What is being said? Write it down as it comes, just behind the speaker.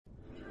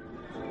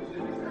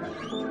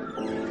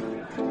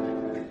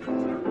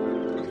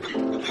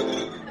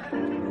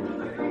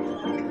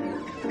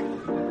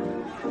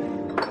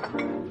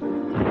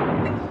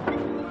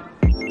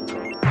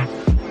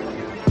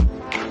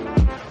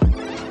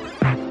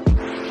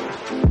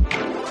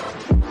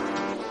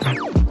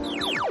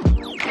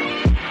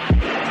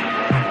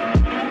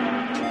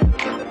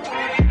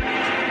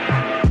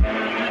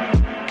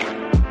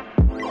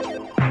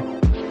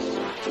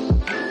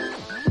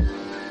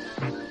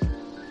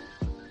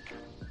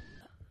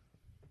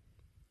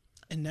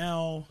And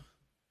now,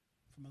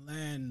 from a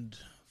land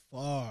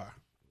far,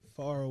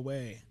 far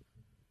away,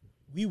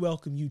 we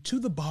welcome you to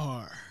the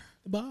bar.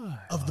 The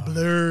bar of the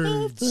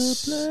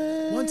Blurs.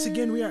 Once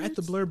again, we are at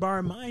the Blur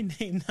Bar. My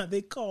name, now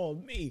they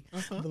call me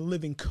the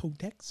Living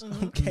Codex.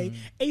 Okay.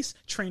 Ace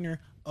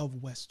Trainer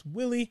of West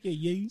Willie.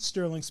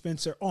 Sterling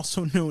Spencer,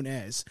 also known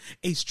as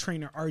Ace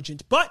Trainer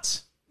Argent.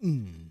 But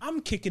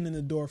I'm kicking in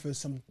the door for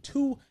some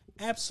two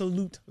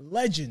absolute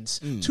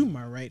legends. To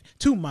my right,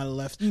 to my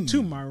left,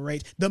 to my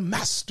right, the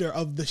master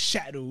of the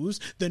shadows,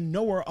 the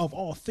knower of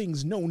all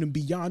things known and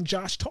beyond.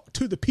 Josh, talk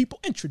to the people.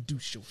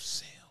 Introduce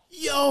yourself.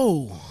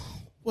 Yo,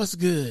 what's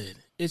good?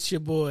 It's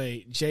your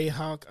boy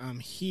Jayhawk. I'm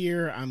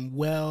here. I'm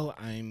well.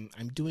 I'm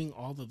doing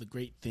all of the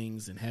great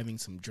things and having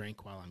some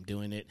drink while I'm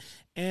doing it.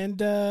 And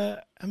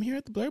I'm here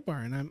at the Blur Bar,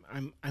 and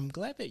I'm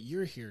glad that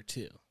you're here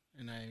too.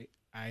 And I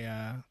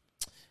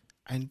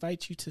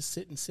invite you to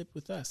sit and sip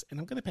with us. And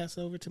I'm gonna pass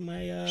it over to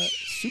my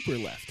super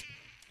left.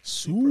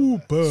 Super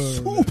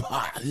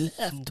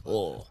left.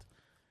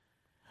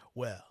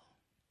 Well,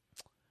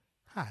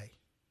 hi.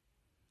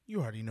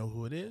 You already know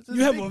who it is.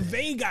 You have a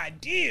vague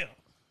idea.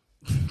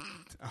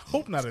 I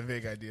hope not a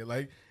vague idea.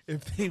 Like,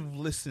 if they've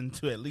listened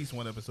to at least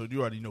one episode,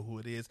 you already know who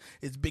it is.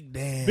 It's Big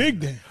Dan. Big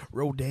Dan.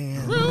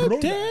 Rodan. Rodan.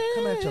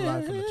 Coming at you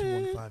live from the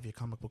 215, your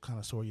comic book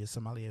connoisseur, your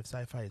sommelier of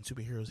sci-fi and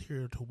superheroes,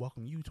 here to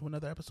welcome you to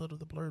another episode of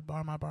the Blurred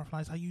Bar. My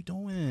barflies, how you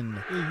doing?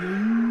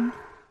 Yeah,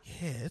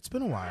 it's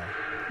been a while.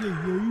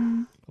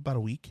 About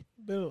a week.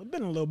 Been a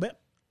little bit.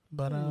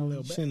 But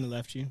Shouldn't have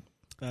left you.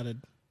 Got a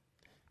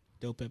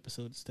dope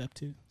episode. Step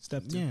 2.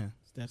 Step 2.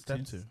 yeah.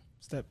 Step 2.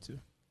 Step 2.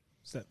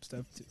 Step 2.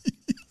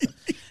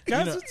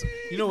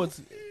 You know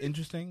what's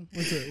interesting?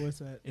 What's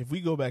that? If we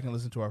go back and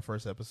listen to our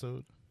first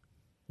episode,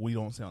 we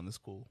don't sound this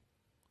cool.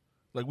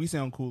 Like, we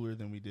sound cooler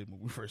than we did when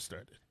we first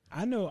started.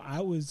 I know I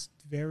was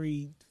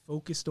very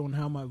focused on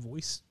how my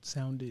voice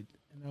sounded.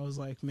 And I was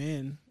like,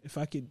 man, if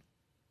I could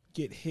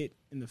get hit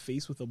in the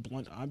face with a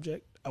blunt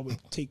object, I would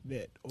take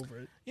that over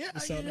it. Yeah,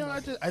 Wow.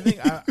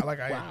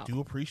 I do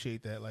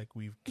appreciate that. Like,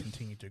 we've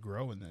continued to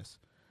grow in this.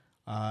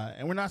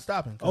 And we're not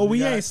stopping. Oh,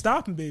 we ain't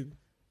stopping, baby.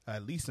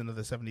 At least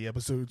another 70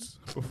 episodes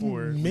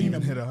before we Minimum.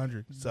 even hit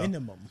 100. So,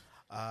 Minimum.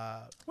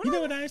 You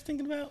know what I was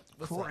thinking about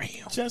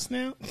just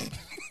now?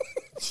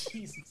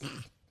 Jesus.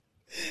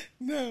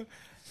 No.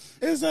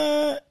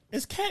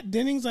 Is Kat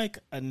Dennings like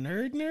a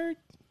nerd?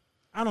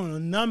 I don't know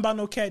nothing about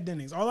no Kat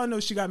Dennings. All I know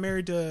is she got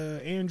married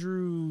to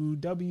Andrew,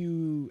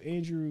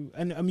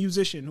 and a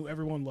musician who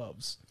everyone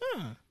loves.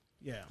 Huh.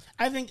 Yeah.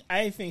 I think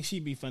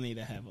she'd be funny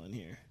to have on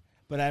here.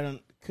 But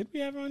could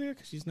we have her on here?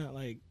 Because she's not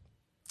like,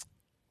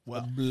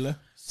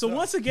 So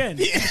once again,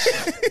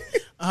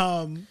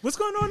 what's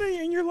going on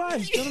in your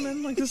lives,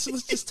 gentlemen? Like, let's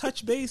just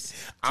touch base.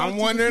 I'm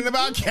wondering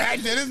about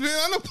Kat Dennings being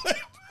on the play.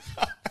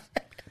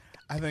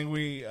 I think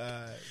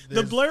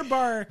The Blur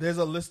Bar. There's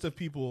a list of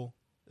people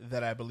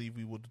that I believe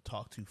we would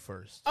talk to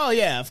first. Oh,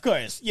 yeah, of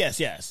course.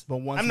 Yes. But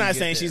once I'm we not get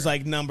saying there- she's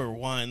like number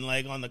one,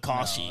 like on the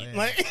call sheet. yeah.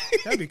 Like,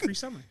 That'd be Cree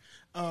Summer.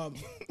 Or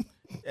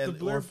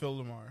Phil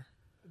Lamar.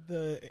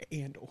 The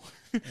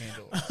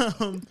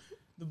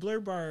Blur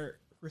Bar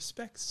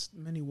respects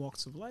many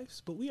walks of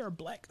life, but we are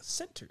black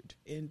centered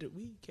and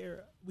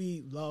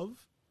we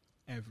love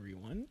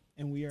everyone,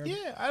 and we are.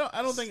 Yeah,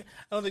 I don't think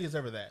it's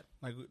ever that.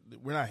 Like,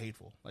 we're not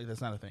hateful. Like,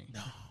 that's not a thing.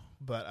 No.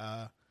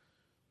 But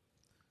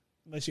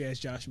Unless you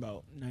ask Josh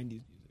about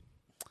 90s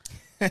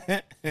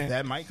music.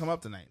 that might come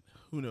up tonight.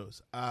 Who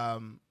knows?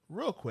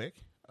 Real quick,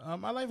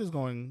 my life is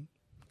going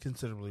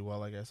considerably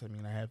well, I guess. I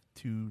mean, I have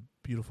 2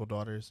 beautiful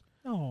daughters.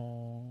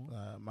 Oh,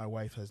 My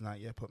wife has not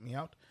yet put me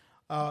out.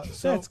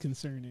 So that's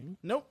concerning.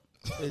 nope.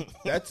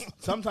 That's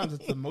sometimes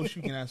it's the most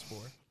you can ask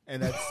for,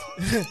 and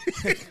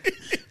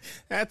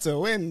that's a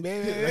win,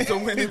 baby. that's a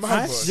win in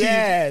my book.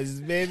 Yes,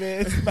 baby.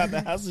 It's about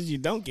the houses you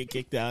don't get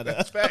kicked out of.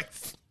 That's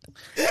facts.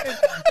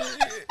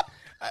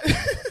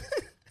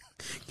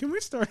 Can we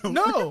start over?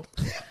 No,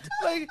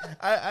 like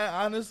I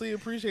honestly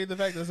appreciate the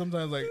fact that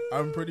sometimes, like,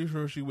 I'm pretty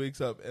sure she wakes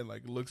up and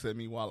like looks at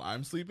me while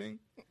I'm sleeping,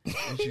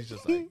 and she's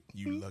just like,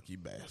 "You lucky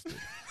bastard,"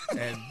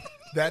 and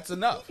that's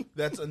enough.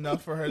 That's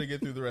enough for her to get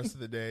through the rest of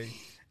the day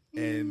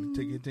and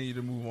to continue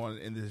to move on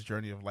in this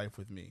journey of life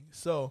with me.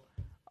 So,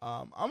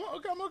 I'm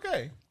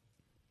okay.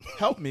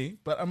 Help me,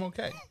 but I'm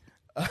okay.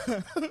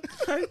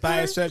 Buy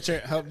a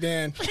sweatshirt, help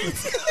Dan.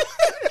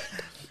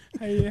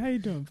 How you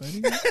doing, buddy?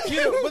 But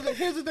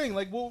here's the thing: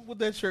 like, what would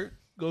that shirt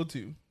go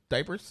to?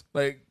 Diapers?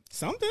 Like,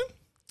 Something.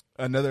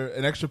 an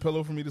extra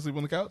pillow for me to sleep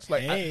on the couch?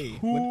 Like, Hey,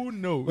 who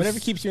knows? Whatever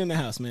keeps you in the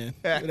house, man.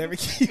 Whatever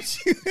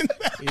keeps you in the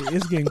house.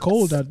 It's getting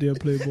cold out there,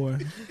 Playboy.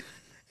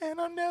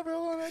 And I'm never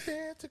gonna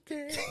dance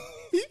again.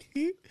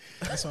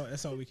 That's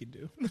all we can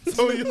do.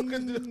 So you can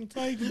do. That's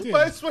all you can do.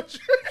 My sweatshirt.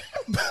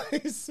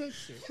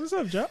 What's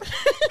up, Josh?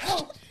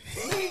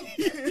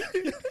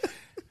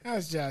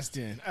 How's Josh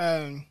doing?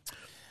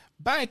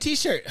 Buy a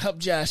t-shirt, help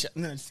Josh.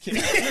 No, just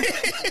kidding.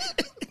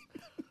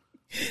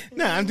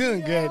 No, I'm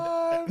doing good.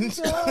 I'm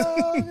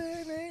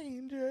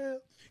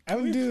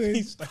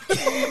doing.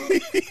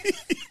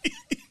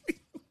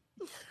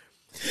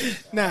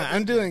 Nah,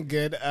 I'm doing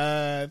good.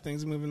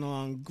 Things are moving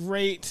along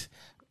great.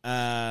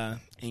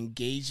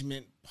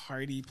 Engagement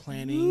party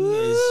planning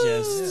is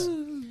just.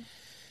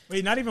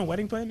 Wait, not even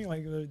wedding planning,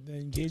 like the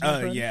engagement. Oh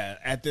planning? yeah.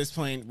 At this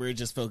point, we're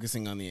just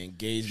focusing on the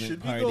engagement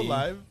Should party. we go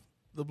live?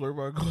 The Blur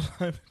Bar go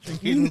live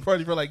engagement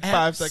party for like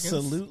 5 seconds?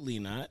 Absolutely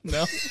not.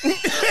 No.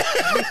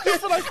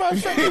 For like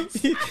 5 seconds.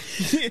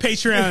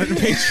 Patreon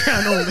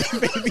only,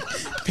 baby.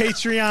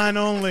 Patreon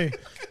only.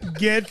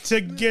 Get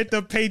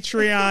the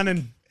Patreon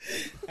and.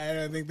 I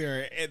don't think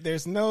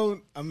there's no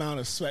amount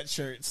of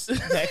sweatshirts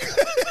that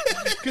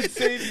Could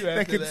save you after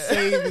that could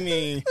save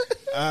me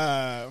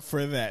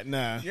for that.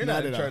 Nah, You're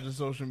not in at charge all. of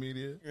social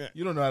media. Yeah.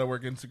 You don't know how to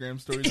work Instagram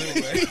stories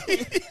anyway.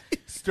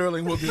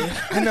 Sterling will be.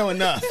 I know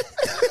enough.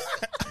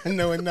 I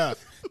know enough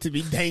to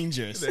be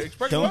dangerous.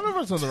 Express Don't- one of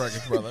us on the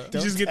record, brother. You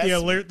just get test the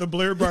me. alert, the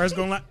blur bars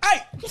going like, "Hey!"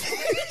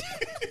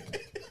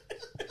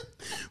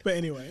 But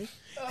anyway,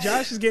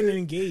 Josh is getting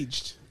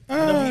engaged.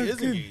 No, he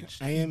is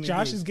engaged. I am.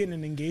 Josh engaged. is getting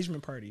an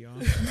engagement party, y'all.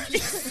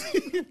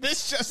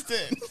 This just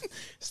in.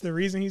 It's the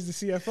reason he's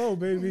the CFO,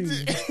 baby.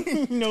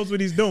 He knows what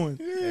he's doing.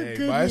 Hey,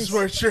 buy a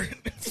sweatshirt.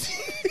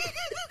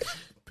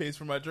 Pays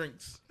for my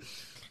drinks.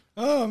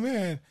 Oh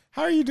man,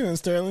 how are you doing,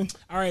 Sterling?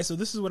 All right, so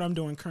this is what I'm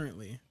doing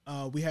currently.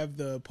 We have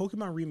the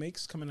Pokemon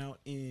remakes coming out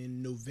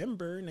in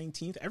November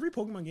 19th. Every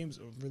Pokemon game is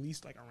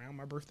released like around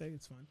my birthday.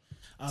 It's fun.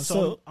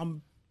 So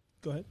I'm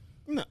go ahead.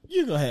 No,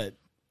 you go ahead.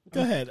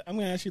 Go ahead. I'm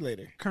gonna ask you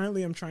later.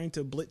 Currently, I'm trying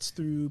to blitz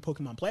through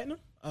Pokemon Platinum.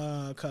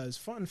 Because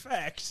fun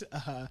fact,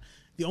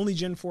 the only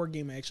Gen 4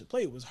 game I actually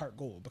played was Heart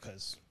Gold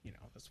because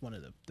that's one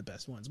of the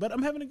best ones. But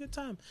I'm having a good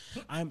time.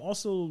 I'm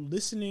also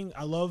listening.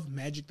 I love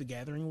Magic the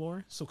Gathering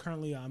lore, so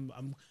currently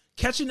I'm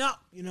catching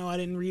up. I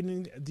didn't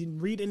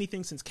read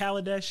anything since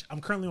Kaladesh. I'm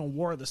currently on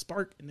War of the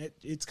Spark, and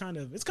it's kind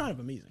of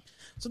amazing.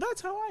 So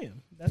that's how I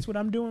am. That's what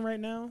I'm doing right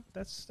now.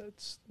 That's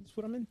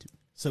what I'm into.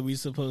 So we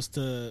supposed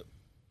to,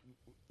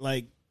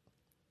 like,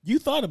 you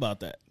thought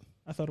about that?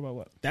 I thought about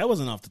what? That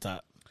wasn't off the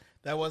top.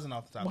 That wasn't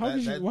off the top.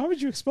 Why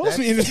would you expose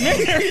me in this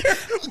manner?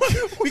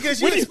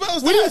 Because you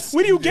exposed us.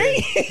 What do you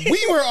gain?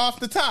 We were off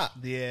the top.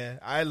 Yeah,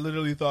 I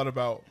literally thought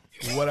about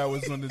what I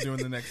was going to do in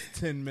the next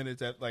 10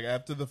 minutes.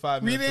 After the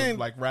 5 minutes didn't- of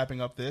like wrapping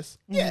up this.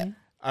 Yeah.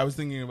 I was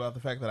thinking about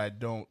the fact that I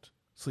don't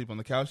sleep on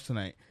the couch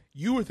tonight.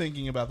 You were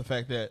thinking about the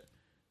fact that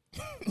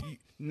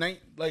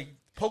like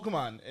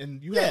Pokemon,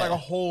 and you had like a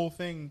whole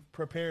thing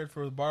prepared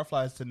for the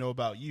barflies to know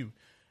about you.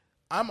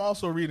 I'm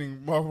also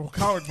reading Marvel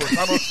comic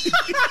books.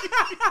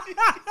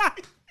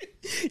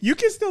 You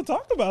can still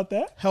talk about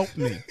that. Help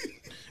me.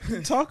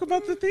 Talk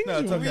about the things No,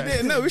 it's you okay. want. We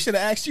didn't know. We should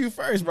have asked you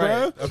first, bro.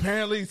 Right.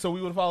 Apparently, so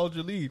we would have followed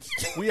your lead.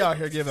 We out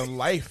here giving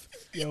life.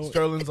 Yo.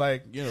 Sterling's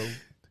like,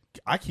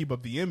 I keep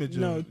up the image.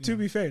 No, to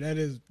be fair, that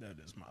is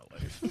my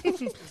life.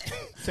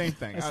 Same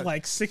thing. It's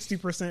like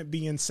 60%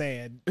 being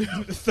sad,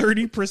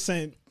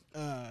 30%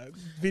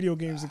 video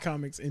games and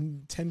comics,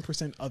 and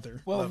 10%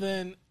 other. Well,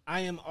 then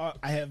I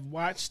have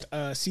watched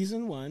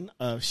season 1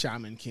 of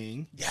Shaman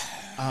King.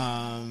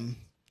 Yeah.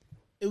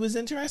 It was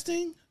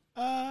interesting.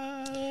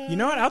 You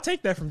know what? I'll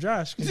take that from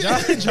Josh.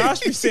 'Cause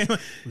Josh be saying it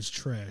was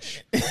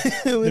trash.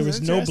 There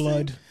was no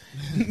blood.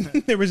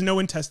 There was no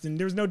intestine.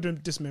 There was no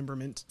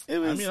dismemberment. It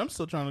was. I mean, I'm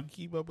still trying to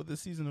keep up with the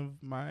season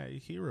of My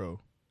Hero.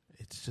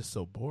 It's just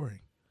so boring.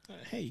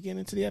 Hey, you getting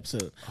into the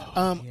episode.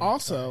 yeah,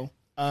 Also,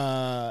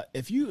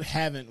 if you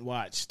haven't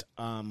watched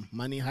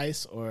Money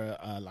Heist or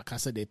La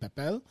Casa de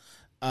Papel,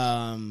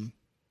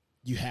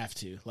 you have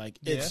to. Like,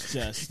 it's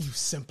just You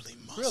simply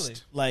must. Really?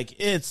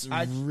 like it's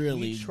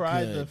really We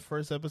tried good. the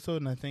first episode,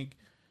 and I think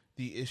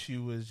the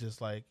issue was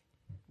just like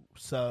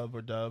sub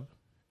or dub,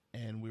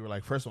 and we were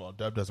like, first of all,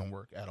 dub doesn't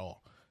work at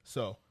all.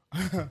 So,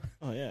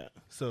 Oh yeah,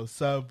 so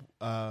sub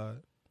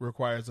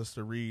requires us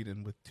to read,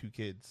 and with 2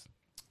 kids,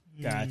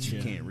 gotcha.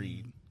 you can't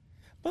read.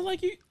 But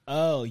like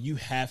you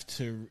have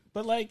to.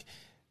 But like,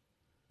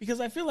 because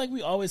I feel like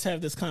we always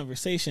have this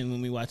conversation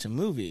when we watch a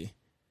movie.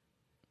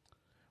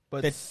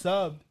 But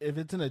sub, if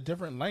it's in a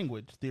different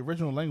language, the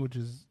original language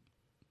is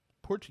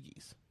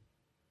Portuguese.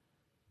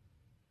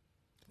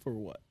 For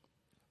what?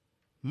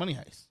 Money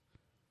Heist.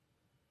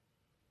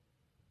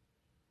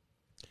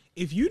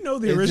 If you know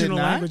the Is it original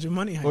not? language of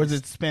Money Heist, Or is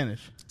it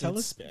Spanish? Tell It's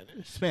us.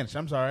 Spanish. Spanish,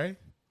 I'm sorry.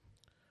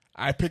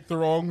 I picked the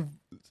wrong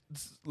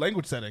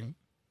language setting,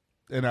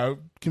 and I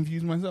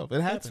confused myself.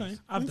 It happens. That's fine.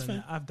 I've That's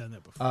done fine. that. I've done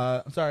that before.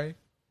 I'm sorry.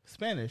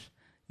 Spanish.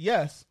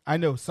 Yes, I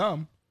know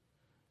some.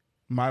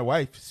 My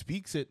wife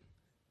speaks it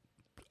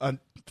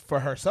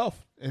for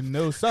herself and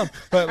knows some,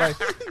 but like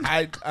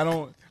I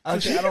don't know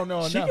She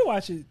enough. can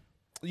watch it.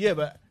 Yeah,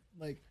 but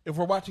Like, if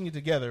we're watching it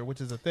together, which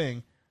is a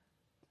thing,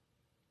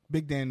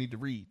 Big Dan need to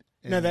read.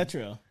 No, And, that's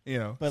real.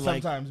 But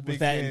like, sometimes with Big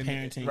that Dan,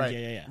 and parenting, right?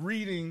 yeah.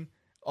 Reading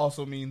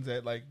also means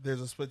that like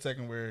there's a split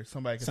second where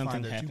somebody can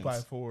Something find a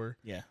happens. 2x4,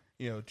 Yeah,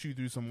 chew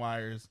through some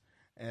wires,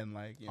 and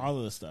like all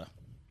of the stuff.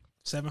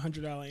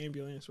 $700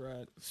 ambulance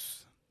ride.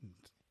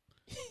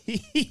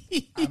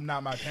 I'm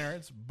not my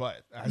parents, but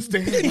I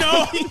stand.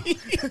 No.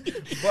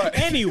 But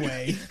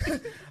Anyway,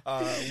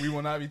 we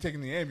will not be taking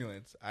the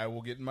ambulance. I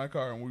will get in my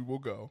car and we will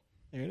go.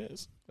 There it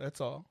is. That's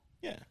all.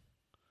 Yeah.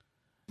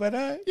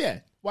 But yeah,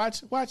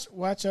 watch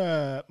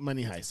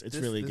Money Heist. It's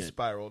really this good.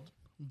 spiraled,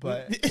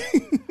 but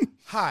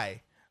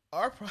hi,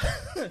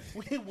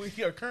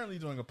 we are currently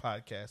doing a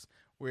podcast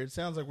where it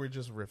sounds like we're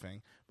just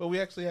riffing, but we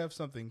actually have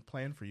something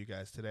planned for you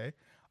guys today.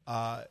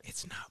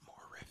 It's not more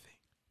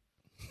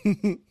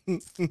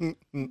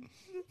riffing.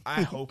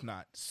 I hope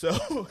not.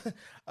 So,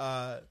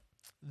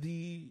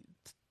 the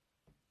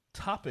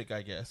topic,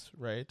 I guess,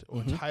 right,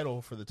 or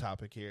title for the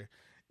topic here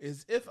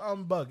is "If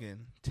I'm bugging,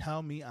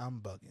 tell me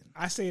I'm bugging."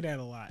 I say that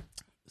a lot.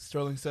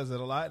 Sterling says it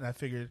a lot, and I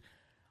figured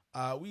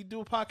we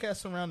do a podcast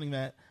surrounding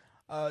that.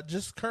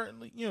 Just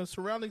currently,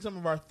 surrounding some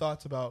of our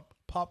thoughts about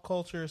pop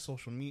culture,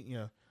 social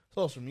media,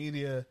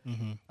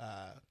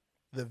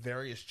 the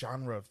various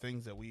genre of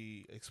things that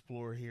we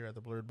explore here at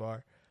the Blurred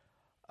Bar.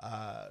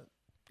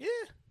 Yeah,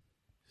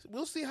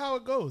 we'll see how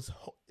it goes.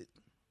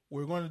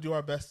 We're going to do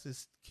our best to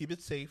keep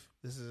it safe.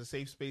 This is a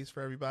safe space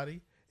for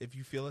everybody. If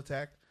you feel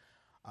attacked,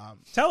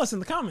 tell us in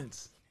the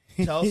comments.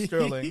 Tell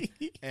Sterling,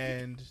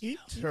 and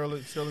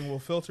Sterling will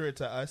filter it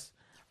to us.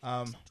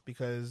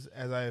 Because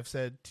as I have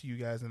said to you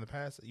guys in the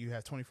past, you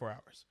have 24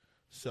 hours.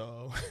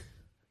 So,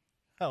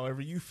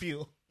 however you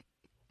feel,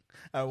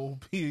 I'll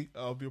be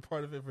a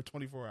part of it for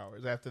 24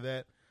 hours. After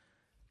that,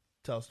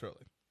 tell Sterling.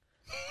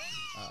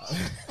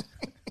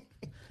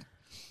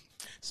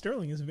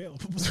 Sterling is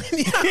available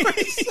between the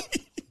hours.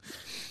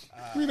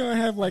 We don't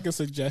have like a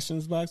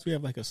suggestions box. We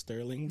have like a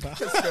Sterling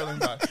box. Sterling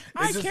box.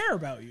 I care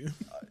about you.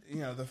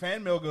 The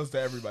fan mail goes to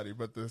everybody,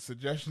 but the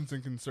suggestions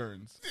and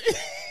concerns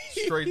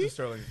straight to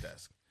Sterling's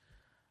desk.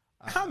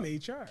 I'm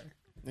HR.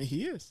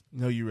 He is.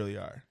 No, you really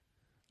are.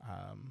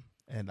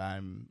 And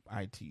I'm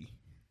IT. You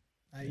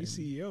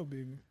CEO,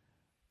 baby.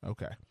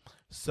 Okay.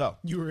 So.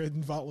 You were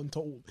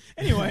involuntold.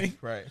 Anyway.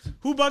 Right.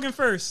 Who bugging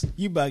first?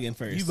 You bugging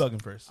first. You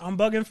bugging first. I'm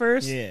bugging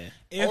first? Yeah.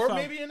 Or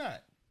maybe you're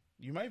not.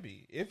 You might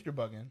be. If you're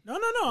bugging. No.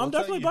 I'm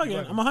definitely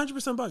bugging. I'm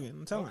 100% bugging.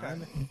 I'm telling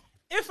you.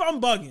 If I'm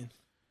bugging,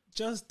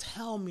 just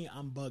tell me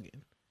I'm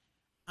bugging.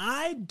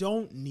 I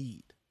don't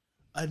need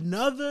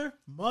another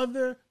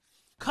mother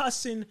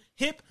cussing,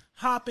 hip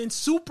hopping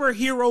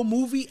superhero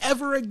movie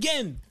ever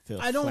again.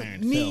 I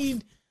don't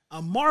need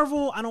a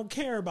Marvel. I don't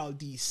care about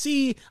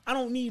DC. I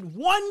don't need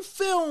one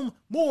film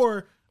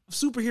more of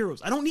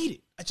superheroes. I don't need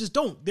it. I just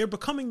don't. They're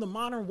becoming the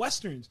modern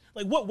westerns.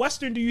 Like, what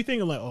western do you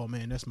think of? Like, oh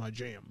man, that's my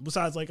jam.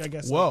 Besides, like, I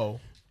guess. Whoa,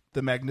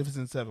 The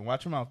Magnificent Seven.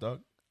 Watch your mouth,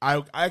 dog.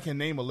 I can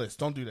name a list.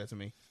 Don't do that to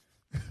me.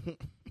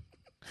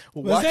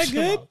 Was that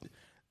good?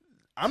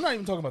 I'm not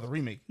even talking about the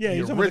remake. Yeah,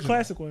 you're talking about the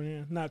classic one.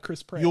 Yeah, not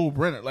Chris Pratt. You'll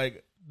rent it.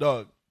 Like,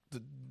 dog,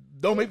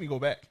 don't make me go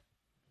back.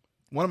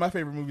 One of my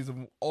favorite movies of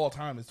all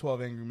time is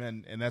 12 Angry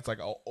Men, and that's like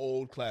an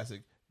old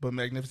classic. But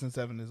Magnificent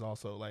Seven is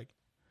also like,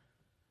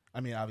 I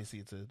mean, obviously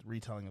it's a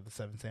retelling of the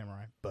Seven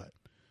Samurai, but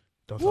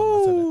don't tell me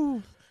I said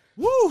that.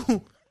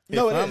 Woo!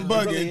 No, I'm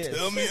bugging.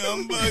 Tell me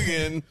I'm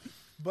bugging.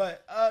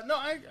 But no,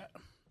 I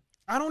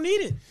don't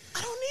need it.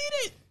 I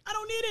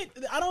don't need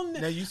it. I don't.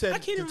 Now you said I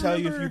can't to even tell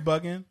remember. you if you're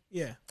bugging.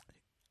 Yeah.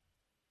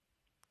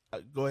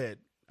 Go ahead.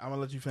 I'm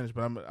gonna let you finish,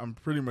 but I'm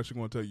pretty much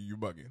gonna tell you you're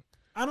bugging.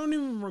 I don't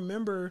even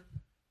remember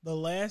the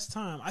last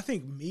time. I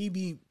think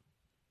maybe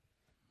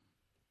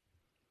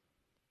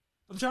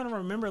I'm trying to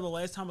remember the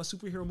last time a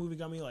superhero movie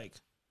got me like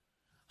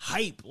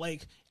hype.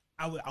 Like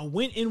I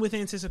went in with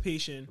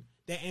anticipation.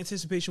 That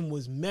anticipation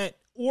was met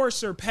or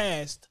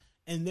surpassed,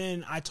 and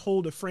then I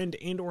told a friend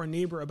and or a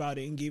neighbor about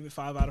it and gave it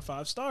 5 out of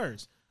 5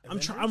 stars.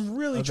 I'm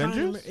really trying to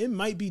remember. It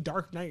might be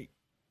Dark Knight.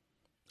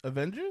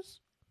 Avengers?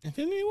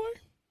 Infinity War?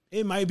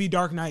 It might be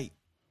Dark Knight.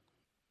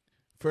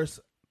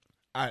 First,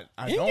 I'm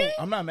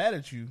not mad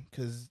at you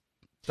because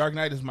Dark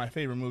Knight is my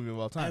favorite movie of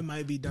all time. It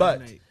might be Dark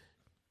Knight.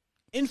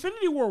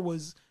 Infinity War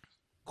was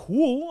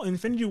cool.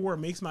 Infinity War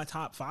makes my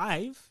top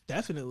 5,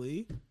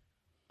 definitely.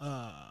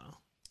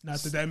 Not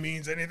that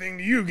means anything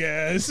to you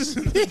guys.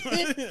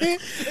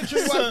 It's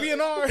your wife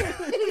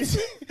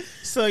BNR.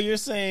 So you're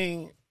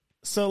saying,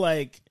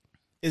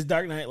 is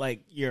Dark Knight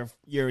like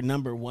your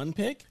number 1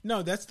 pick?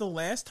 No, that's the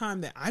last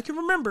time that I can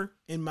remember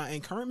in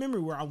current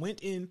memory where I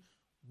went in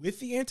with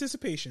the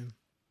anticipation.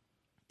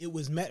 It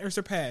was met or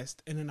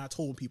surpassed, and then I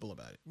told people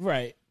about it.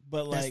 Right,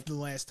 but that's the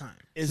last time.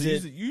 Is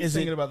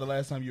thinking about the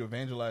last time you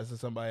evangelized to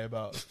somebody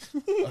about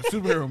a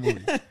superhero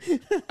movie?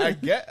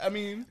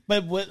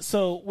 But what?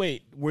 So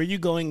wait, were you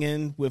going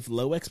in with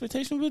low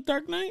expectations with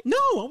Dark Knight? No,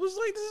 I was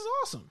like, this is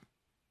awesome.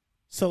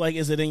 So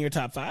is it in your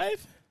top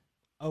 5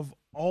 of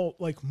all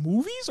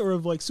movies or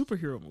of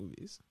superhero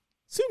movies?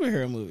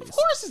 Superhero movies. Of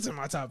course, it's in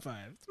my top 5.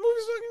 The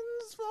movie's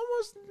it's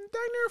almost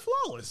dang near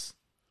flawless.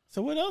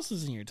 So what else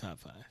is in your top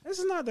 5? This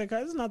is not that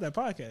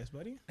podcast,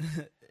 buddy.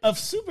 Of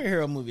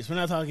superhero movies. We're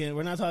not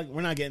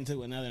getting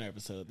to another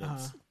episode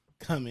that's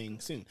coming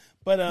soon.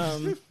 But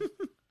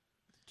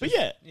but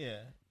yeah.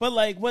 But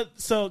what?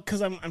 So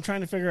because I'm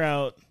trying to figure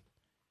out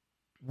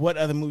what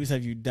other movies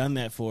have you done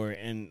that for,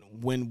 and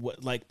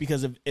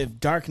because if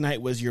Dark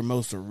Knight was your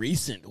most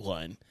recent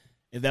one,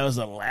 if that was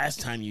the last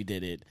time you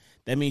did it,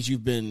 that means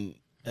you've been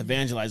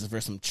evangelizing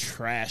for some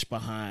trash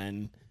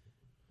behind.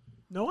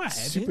 No, I haven't.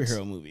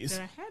 Superhero movies.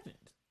 I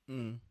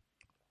haven't.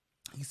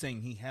 He's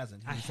saying he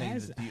hasn't. I He's saying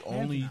has- that the I have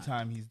only not.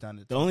 time he's done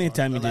it. The only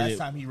time he the did last it-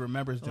 time he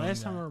remembers The doing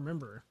last time I that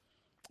remember,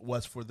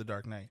 was for The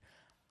Dark Knight.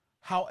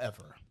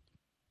 However,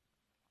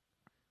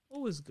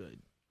 what was good?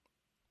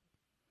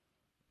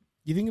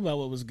 You think about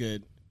what was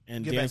good,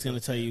 and Get Dan's back to going it,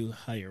 to tell Dan. you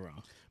how you're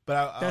wrong. but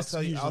I'll That's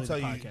tell you. usually I'll tell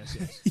the you.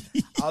 podcast.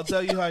 Yes. I'll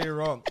tell you how you're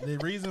wrong. The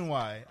reason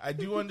why I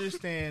do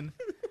understand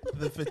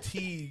the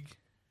fatigue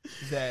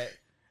that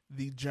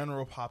the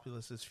general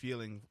populace is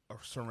feeling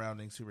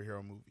surrounding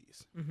superhero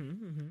movies.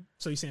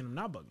 So you're saying I'm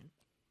not bugging?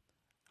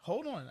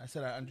 Hold on, I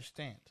said I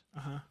understand.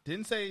 Uh-huh.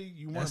 Didn't say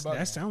you weren't That's, bugging.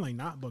 that sound like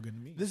not bugging to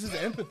me. This is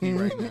empathy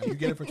right now. You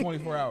get it for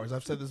 24 hours.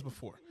 I've said this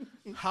before.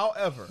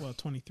 However, Well,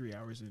 23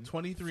 hours in.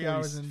 23 40,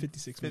 hours and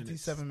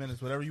 57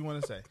 minutes, whatever you want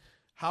to say.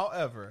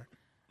 However,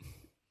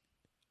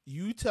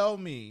 you tell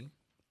me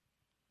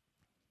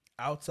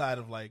outside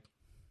of like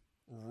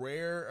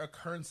rare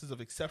occurrences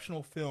of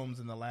exceptional films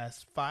in the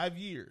last 5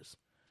 years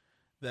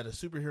that a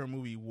superhero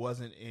movie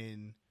wasn't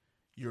in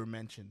your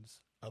mentions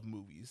of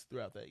movies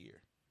throughout that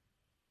year.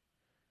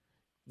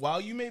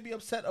 While you may be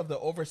upset of the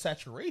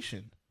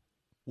oversaturation,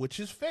 which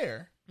is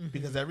fair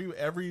because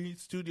every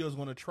studio is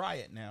going to try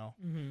it now,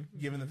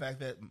 given the fact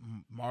that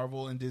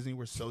Marvel and Disney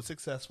were so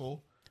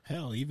successful.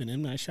 Hell, even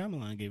M. Night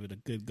Shyamalan gave it a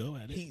good go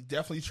at it. He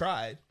definitely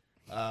tried.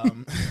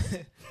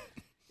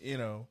 You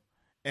know,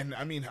 and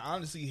I mean,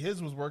 honestly,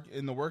 his was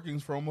in the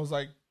workings for almost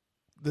like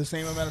the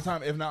same amount of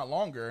time, if not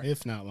longer.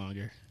 If not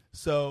longer.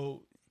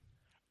 So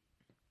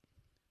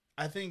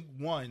I think,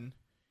 one,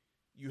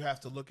 you have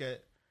to look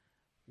at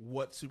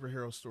what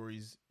superhero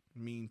stories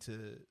mean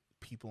to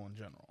people in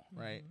general,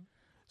 right?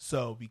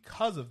 So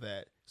because of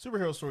that,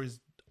 superhero stories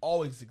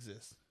always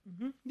exist.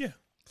 Yeah,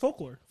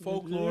 folklore.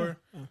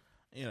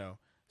 You know,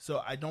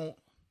 so I don't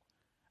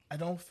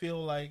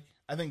feel like,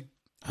 I think,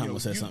 I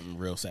almost said something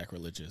real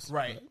sacrilegious.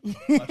 right.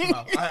 Watch your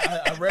mouth.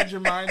 I read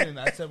your mind and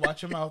I said,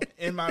 watch your mouth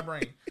in my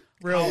brain.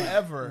 Real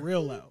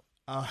loud.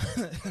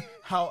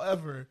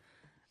 However,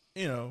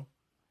 you know,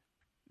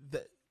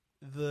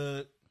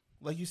 the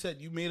like you said,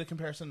 you made a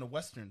comparison to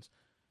Westerns.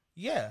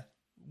 Yeah,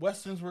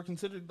 Westerns were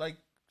considered like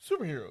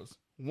superheroes.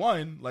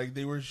 One, like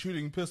they were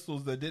shooting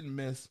pistols that didn't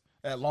miss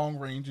at long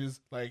ranges.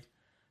 Like,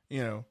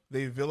 you know,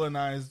 they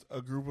villainized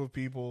a group of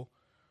people,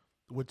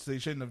 which they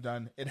shouldn't have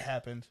done. It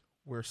happened.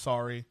 We're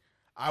sorry.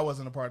 I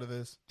wasn't a part of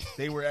this.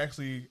 They were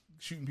actually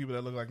shooting people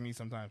that look like me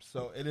sometimes.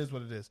 So it is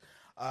what it is.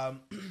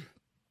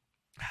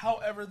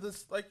 However,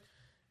 this, like,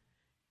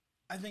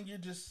 I think you're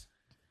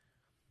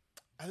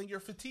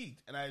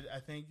fatigued. And I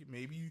think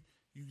maybe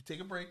you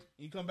take a break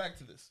and you come back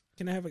to this.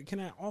 Can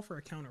I offer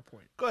a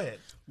counterpoint? Go ahead.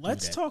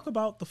 Let's talk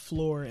about the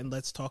floor and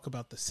let's talk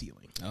about the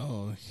ceiling.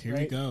 Oh, here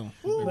we Right? go.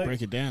 Like-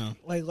 Break it down.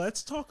 Like,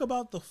 let's talk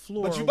about the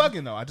floor. But you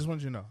bugging, though. I just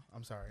want you to know.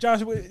 I'm sorry.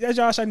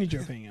 Josh, I need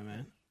your opinion,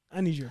 man. I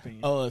need your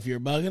opinion. Oh, if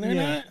you're bugging or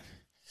Yeah. not?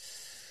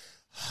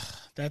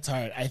 That's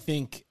hard. I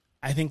think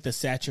the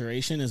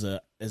saturation is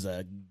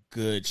a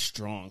good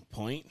strong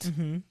point.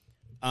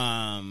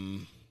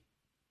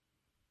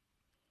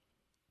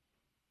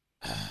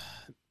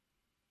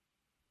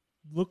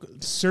 Look,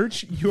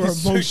 search your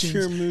Search emotions.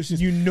 your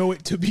emotions. You know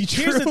it to be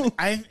true.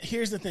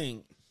 Here's the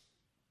thing.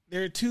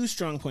 There are two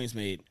strong points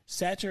made: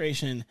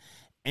 saturation,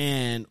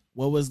 and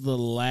what was the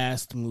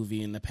last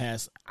movie in the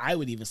past? I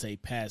would even say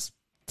past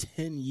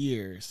 10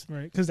 years.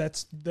 Right, because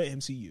that's the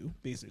MCU,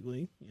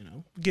 basically. You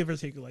know, give or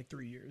take like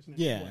 3 years.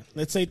 Yeah,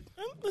 let's say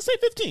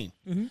 15.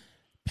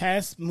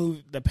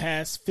 The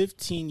past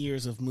 15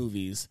 years of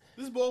movies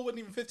This boy wasn't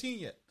even 15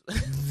 yet.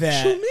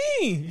 that What you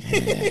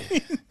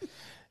mean?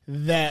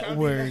 that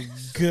were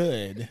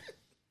good.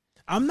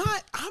 I'm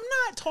not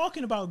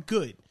talking about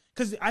good,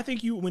 because I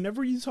think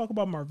whenever you talk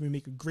about Marvel, you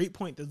make a great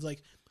point. That's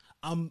like,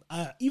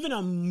 even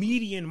a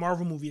median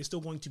Marvel movie is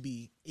still going to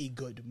be a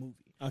good movie.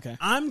 Okay.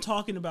 I'm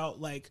talking about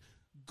like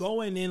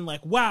going in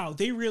like, wow,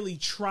 they really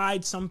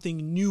tried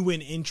something new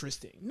and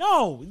interesting.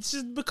 No, it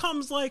just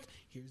becomes like,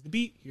 here's the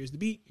beat,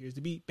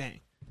 bang.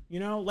 You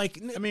know, like,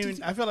 I mean,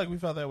 I feel like we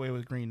felt that way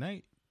with Green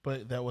Knight,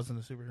 but that wasn't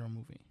a superhero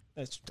movie.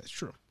 that's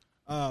true.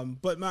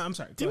 But I'm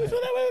sorry. Did we feel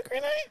that way with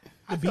Green Knight?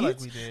 I feel like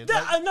we did.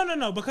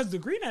 No, because the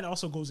Green Knight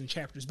also goes in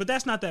chapters, but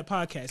that's not that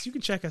podcast. You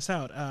can check us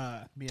out.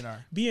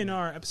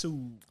 BNR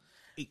episode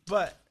 8.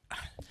 But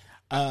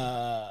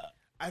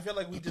I feel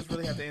like we just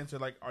really have to answer,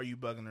 like, are you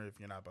bugging or if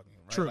you're not bugging,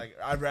 right? True. Like,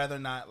 I'd rather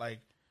not, like,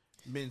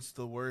 mince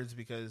the words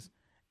because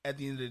at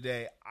the end of the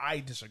day, I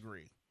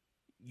disagree.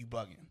 You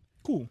bugging.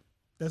 Cool.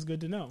 That's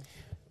good to know.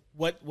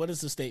 What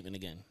is the statement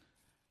again?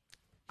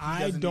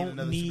 I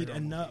don't need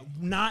enough.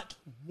 Not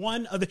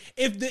one other.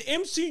 If the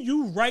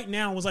MCU right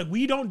now was like,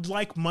 we don't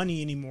like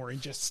money anymore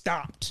and just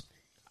stopped,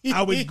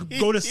 I would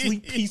go to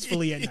sleep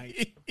peacefully at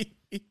night.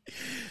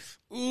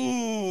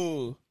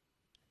 Ooh.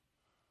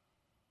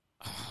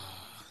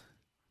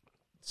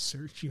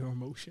 Search your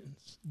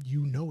emotions.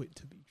 You know it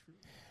to be true.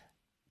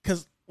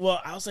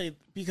 I'll say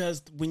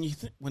because when you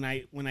say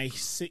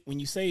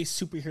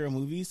superhero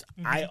movies,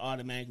 I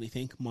automatically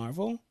think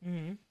Marvel.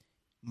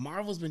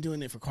 Marvel's been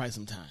doing it for quite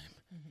some time.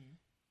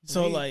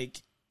 So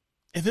like,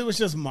 if it was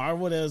just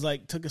Marvel that was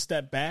like took a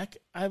step back,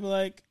 I'd be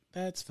like,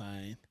 that's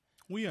fine.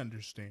 We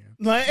understand.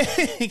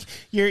 Like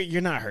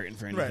you're not hurting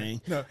for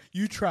anything. Right. No,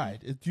 you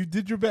tried. You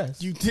did your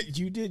best. You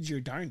did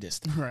your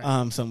darndest.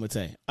 Right. Some would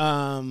say.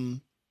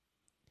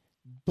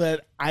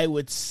 But I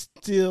would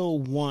still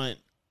want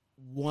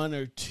one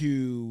or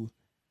two,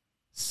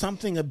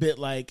 something a bit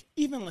like,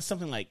 even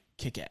something like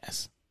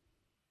Kick-Ass.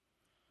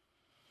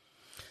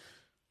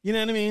 You know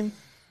what I mean?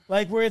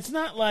 Like where it's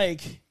not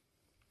like,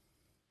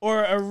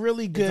 or a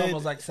really good. It's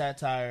almost like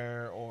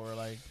satire or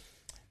like.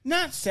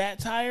 Not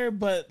satire,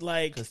 but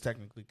like. Because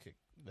technically,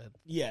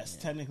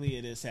 technically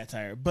it is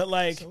satire. But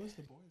like. So is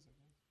the boys.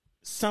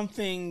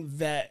 Something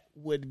that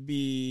would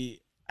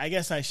be, I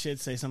guess I should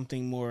say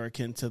something more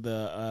akin to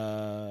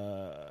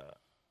the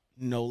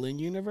Nolan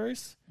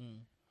universe,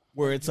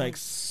 where it's like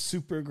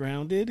super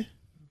grounded,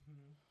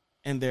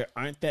 and there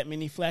aren't that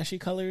many flashy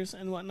colors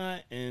and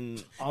whatnot,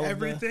 and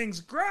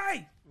Everything's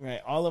great.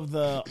 Right, all of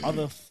the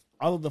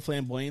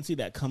flamboyancy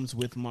that comes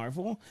with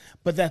Marvel,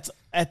 but that's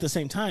at the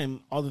same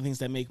time all the things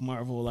that make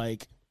Marvel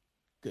like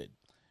good.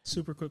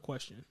 Super quick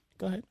question.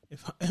 Go ahead.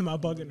 Am I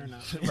bugging or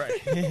not? Right.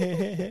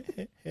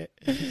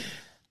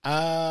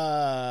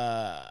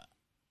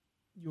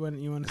 You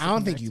want? I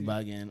don't think you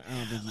bugging.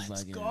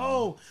 Let's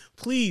go,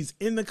 please,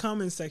 in the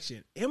comment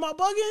section. Am I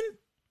bugging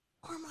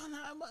or am I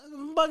not?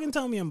 I'm bugging.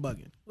 Tell me I'm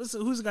bugging.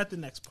 Who's got the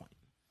next point?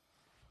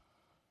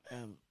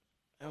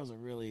 That was a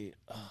really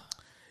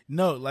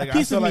No, like a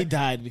piece I feel of me like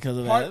died because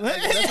of that's that. what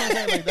I'm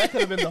saying. Like that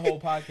could have been the whole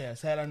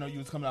podcast had I know you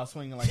was coming out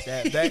swinging like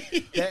that.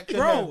 That could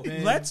Bro, have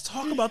been... let's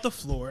talk about the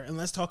floor and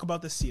let's talk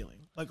about the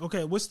ceiling. Like,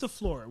 okay, what's the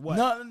floor? What?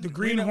 No, the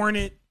Green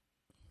Hornet,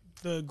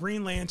 the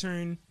Green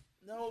Lantern.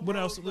 No, What bro,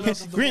 else? What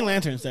else is the Green floor?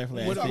 Lantern's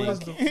definitely. What I think. is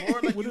the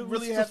floor? Like you What's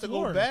really the have to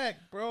floor? go back,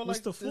 bro. What's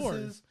Like the floor?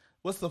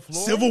 What's the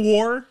floor? Civil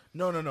War.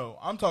 No.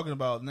 I'm talking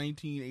about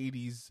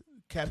 1980s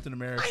Captain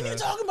America. I ain't even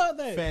talking about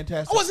that.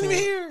 Fantastic. I wasn't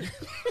even Four. here.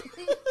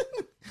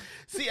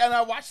 See, and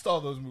I watched all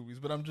those movies,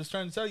 but I'm just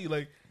trying to tell you,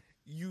 like,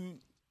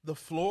 the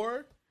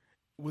floor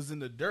was in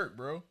the dirt,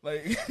 bro.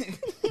 Like,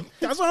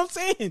 That's what I'm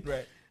saying.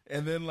 right.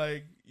 And then,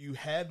 like, you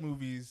had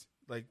movies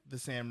like the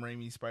Sam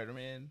Raimi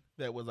Spider-Man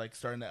that was, like,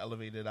 starting to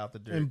elevate it out the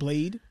dirt. And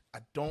Blade.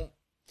 I don't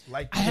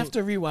like... I have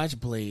to rewatch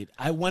Blade.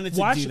 I wanted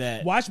to do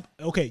that.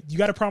 Okay, you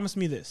got to promise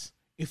me this.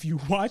 If you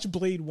watch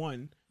Blade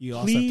 1, You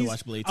also have to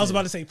watch Blade 2. I was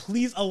about to say,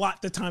 please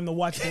allot the time to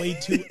watch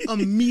Blade 2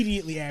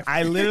 immediately after.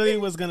 I literally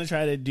was gonna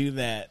try to do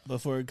that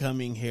before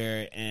coming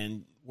here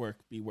and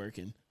be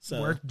working. So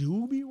Work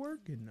do be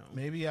working, no.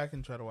 Maybe I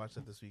can try to watch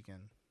it this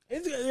weekend.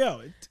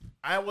 I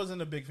I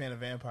wasn't a big fan of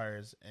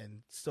vampires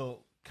and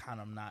still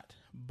kind of not,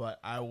 but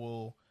I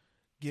will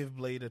give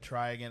Blade a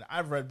try again.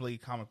 I've read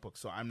Blade comic books,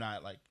 so I'm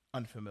not like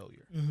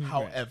unfamiliar.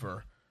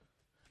 However,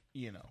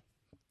 you know,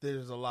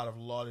 there's a lot of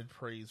lauded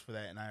praise for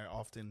that, and I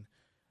often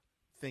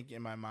think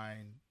in my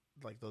mind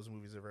like those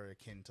movies are very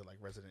akin to like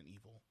Resident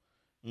Evil.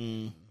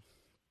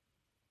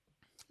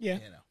 yeah,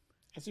 You know.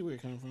 I see where you're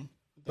coming from.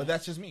 But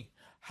that's just me.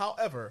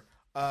 However,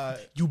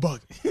 you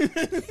bug.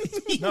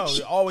 no,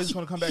 you're always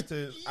going to come back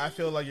to I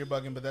feel like you're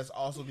bugging, but that's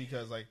also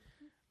because like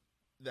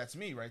that's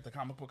me, right? The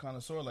comic book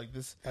connoisseur, like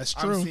this. That's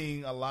true. I'm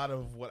seeing a lot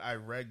of what I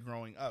read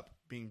growing up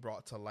being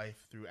brought to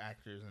life through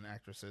actors and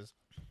actresses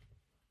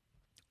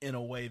in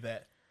a way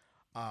that,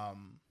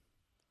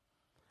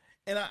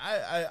 and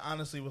I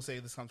honestly will say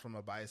this comes from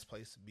a biased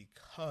place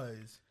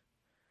because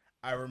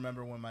I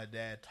remember when my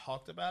dad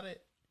talked about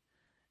it,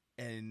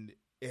 and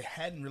it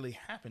hadn't really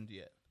happened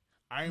yet.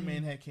 Iron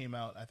Man had came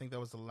out. I think that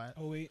was the last.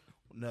 Oh wait,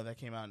 no, that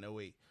came out in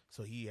 2008.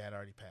 So he had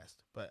already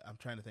passed. But I'm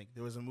trying to think.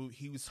 There was a movie.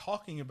 He was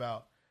talking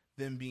about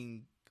them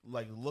being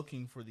like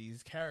looking for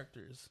these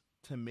characters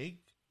to make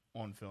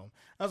on film.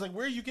 I was like,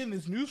 where are you getting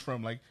this news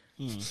from? Like,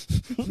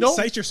 no,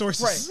 cite your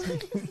sources.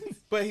 Right.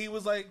 But he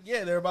was like,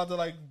 yeah, they're about to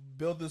like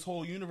build this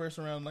whole universe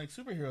around like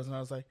superheroes. And I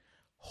was like,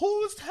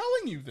 who is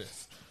telling you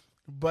this?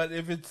 But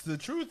if it's the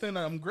truth, then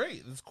I'm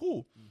great. It's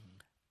cool.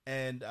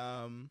 And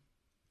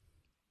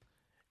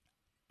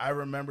I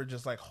remember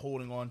just like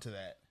holding on to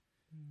that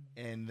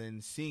and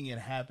then seeing it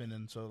happen.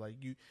 And so like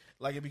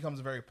it becomes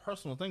a very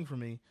personal thing for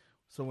me.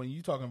 So when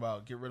you talking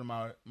about get rid of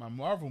my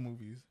Marvel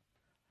movies,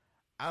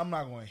 I'm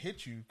not going to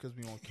hit you because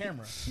we on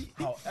camera.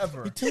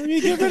 However, You're telling me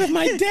to get rid of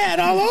my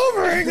dad all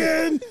over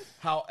again.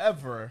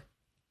 However,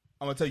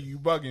 I'm going to tell you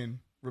bugging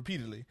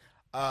repeatedly.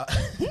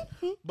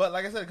 But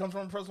like I said, it comes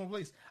from a personal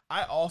place.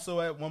 I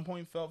also at one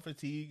point felt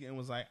fatigued and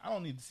was like, I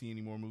don't need to see any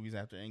more movies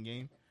after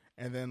Endgame.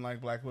 And then like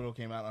Black Widow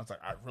came out and I was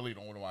like, I really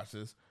don't want to watch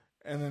this.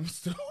 And then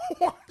still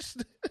watched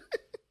it.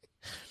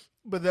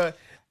 But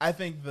I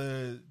think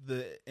the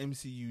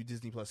MCU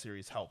Disney Plus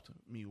series helped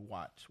me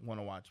want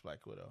to watch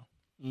Black Widow.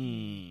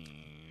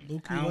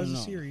 Loki was a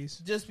series.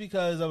 Just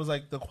because I was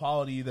like, the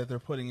quality that they're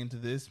putting into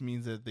this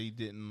means that they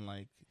didn't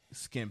like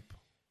skimp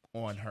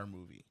on her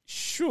movie.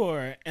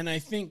 Sure, and I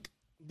think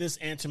this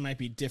answer might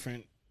be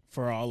different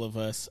for all of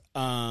us.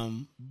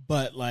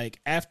 But like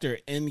after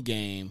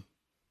Endgame,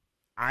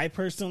 I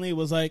personally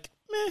was like,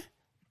 meh,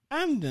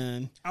 I'm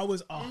done. I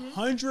was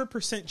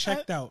 100%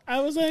 checked out.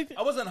 I was like,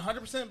 I wasn't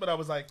 100%, but I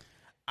was like,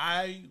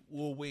 I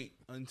will wait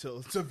until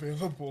it's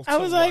available. I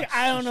was like, watch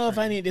I the don't know if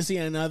I stream. need to see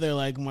another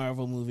like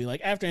Marvel movie. Like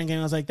after Endgame,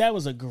 I was like, that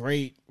was a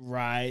great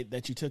ride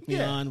that you took me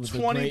on with a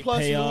 20 great plus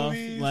payoff.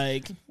 movies.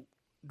 Like,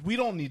 We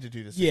don't need to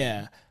do this.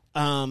 yeah.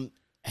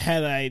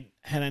 Had I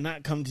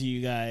not come to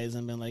you guys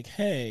and been like,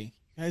 hey,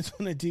 you guys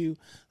want to do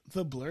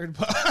the Blurred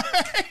part?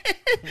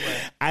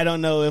 I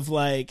don't know if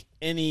like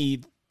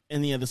any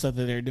of the stuff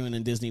that they're doing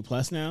in Disney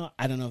Plus now,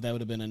 I don't know if that would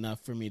have been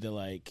enough for me to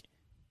like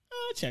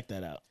check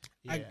that out.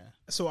 Yeah.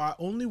 So I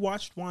only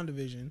watched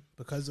WandaVision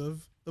because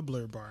of the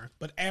Blur bar.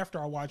 But after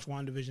I watched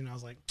WandaVision, I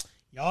was like,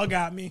 y'all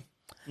got me.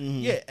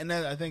 Yeah, and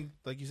then I think,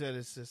 like you said,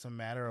 it's just a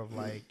matter of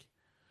like,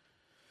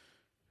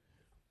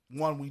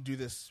 one, we do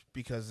this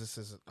because this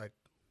is like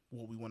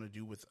what we want to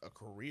do with a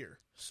career.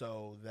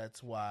 So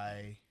that's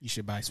why You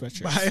should buy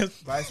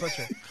sweatshirts. buy a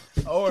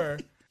sweatshirt, or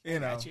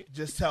Got you.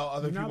 just tell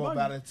other You're not people bugging.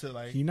 about it. To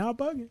like, He not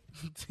bugging.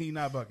 he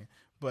not bugging,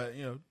 but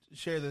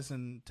share this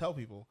and tell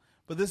people.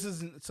 But this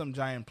isn't some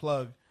giant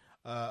plug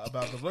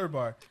about the Blur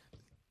bar.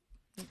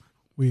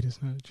 Wait,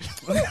 it's not a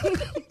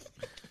joke.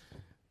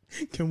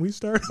 Can we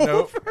start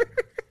Nope. over?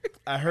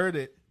 I heard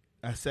it.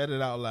 I said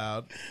it out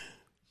loud.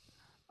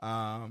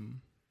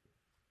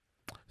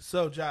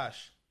 So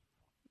Josh,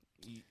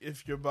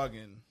 if you're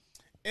bugging,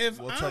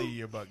 we'll tell you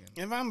you're bugging.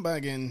 If I'm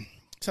bugging,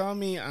 tell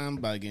me I'm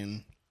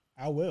bugging.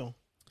 I will.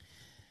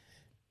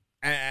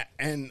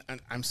 And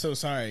I'm so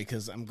sorry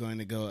because I'm going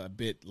to go a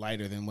bit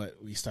lighter than what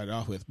we started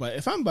off with. But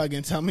if I'm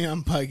bugging, tell me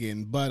I'm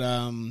bugging. But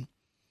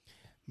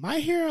My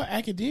Hero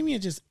Academia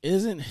just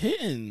isn't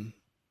hitting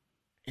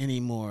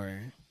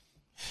anymore.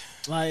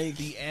 Like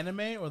The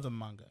anime or the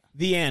manga?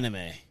 the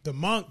anime. The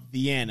monk,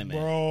 The anime.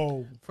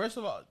 bro. First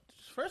of all,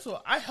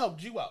 I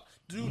helped you out.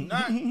 Do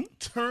not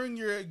turn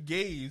your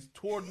gaze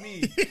toward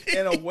me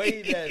in a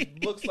way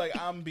that looks like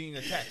I'm being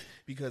attacked,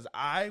 because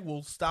I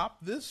will stop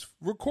this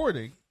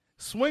recording,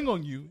 swing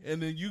on you,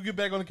 and then you get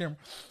back on the camera.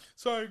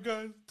 Sorry,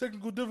 guys,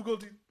 technical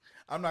difficulty.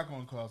 I'm not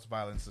going to cause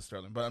violence to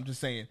Sterling, but I'm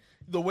just saying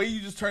the way you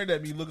just turned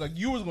at me looked like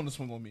you was going to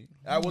swing on me.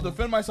 I will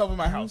defend myself in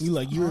my house. You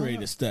like you were ready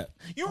to step.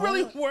 You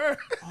really were.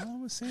 All I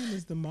was saying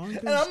is the manga.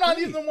 And I'm not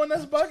even the one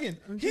that's bugging.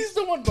 He's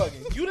the one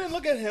bugging. You didn't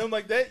look at him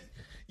like that.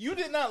 You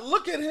did not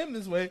look at him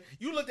this way.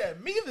 You looked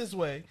at me this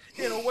way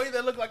in a way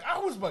that looked like I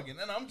was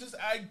bugging. And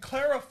I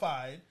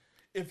clarified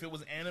if it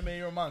was anime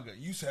or manga.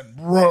 You said,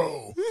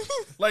 bro.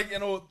 Like,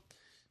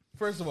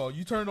 first of all,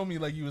 you turned on me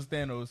like you was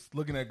Thanos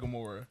looking at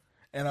Gamora.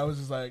 And I was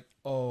just like,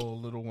 oh,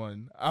 little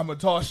one, I'm going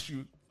to toss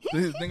you.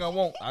 This thing I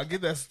won't. I'll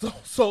get that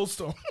soul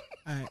stone.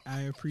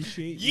 I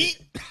appreciate Yeet.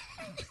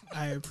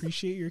 I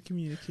appreciate your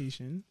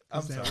communication.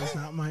 'Cause I'm that sorry. was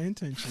not my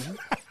intention.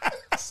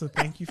 So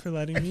thank you for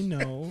letting me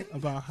know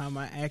about how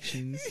my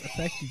actions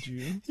affected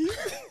you.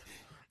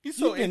 He's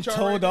so You've been HR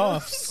told right now.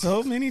 off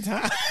so many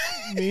times.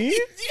 Me?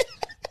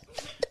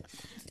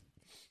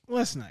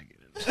 Let's not get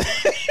into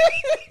it.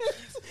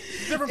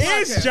 Different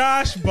Is podcast.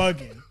 Josh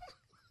bugging?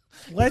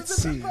 Let's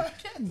see.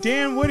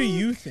 Dan, what do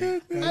you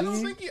think? I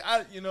don't think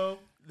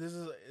this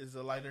is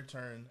a lighter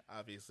turn,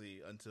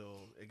 obviously,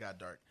 until it got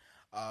dark.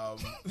 I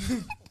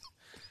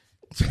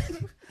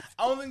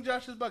don't think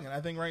Josh is bugging.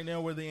 I think right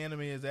now where the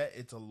anime is at,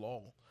 it's a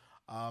lull.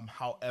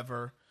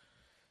 However,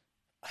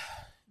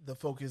 the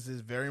focus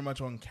is very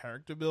much on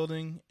character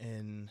building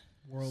and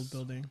World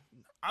building.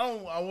 I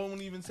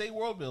won't even say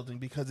world building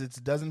because it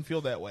doesn't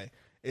feel that way.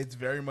 It's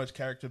very much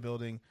character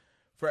building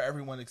for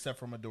everyone except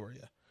for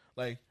Midoriya.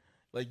 Like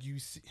you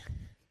see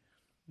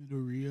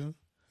Midoriya.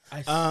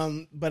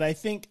 But I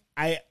think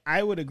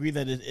I would agree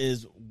that it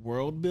is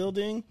world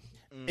building.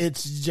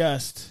 It's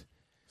just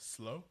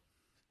slow.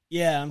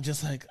 yeah, I'm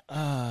just like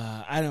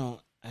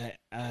I'm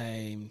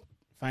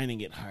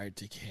finding it hard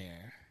to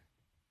care.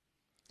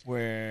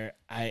 Where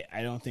I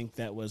don't think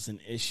that was an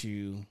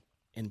issue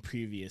in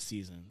previous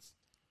seasons.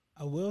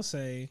 I will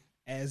say,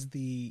 as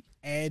the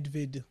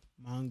avid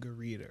manga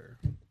reader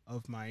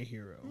of My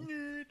Hero, Sorry,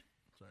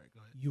 go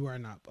ahead. you are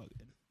not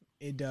bugging.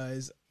 It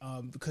does,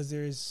 because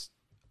there's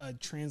a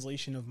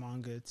translation of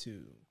manga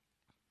to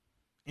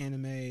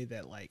anime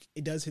that, like,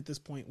 it does hit this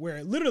point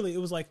where literally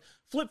it was like,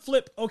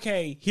 flip,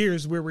 okay,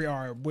 here's where we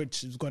are,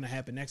 which is going to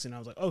happen next. And I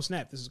was like, oh,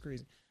 snap, this is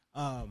crazy.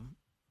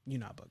 You're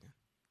not bugging.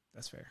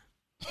 That's fair.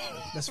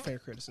 That's fair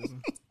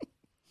criticism.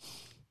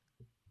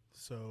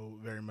 So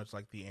very much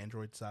like the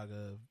Android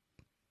Saga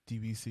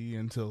DBC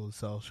until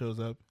Cell shows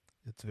up.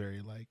 It's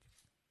very like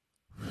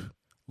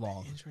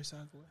long. Android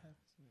Saga, what happens?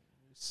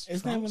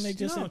 Isn't that when they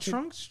just no, said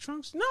to-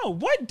 Trunks? No,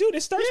 what, dude?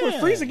 It starts with Yeah.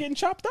 Frieza getting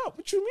chopped up.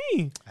 What you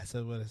mean? I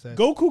said what I said.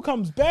 Goku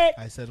comes back.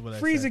 I said what I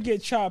Frieza said.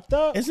 get chopped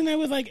up. Isn't that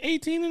with like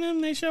 18 of them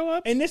they show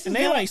up? And this is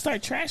they not- like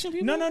start trashing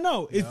people?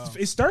 No.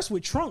 It starts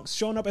with Trunks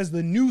showing up as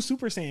the new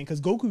Super Saiyan because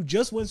Goku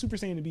just went Super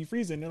Saiyan to be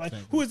Frieza, and they're like,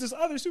 "Who is this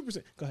other Super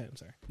Saiyan?" Go ahead. I'm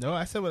sorry. No,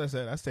 I said what I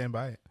said. I stand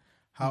by it.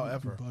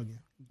 However, Bugging.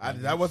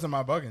 that wasn't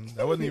my bugging.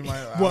 That wasn't even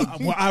my.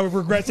 Well, I would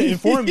regret to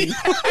inform you.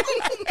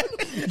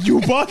 You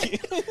bugging.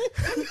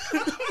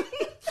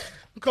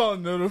 I'm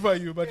calling to notify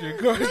you about your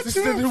car's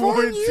extended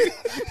warranty.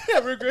 I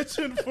regret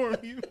to inform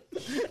you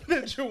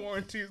that your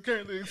warranty is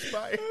currently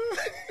expired.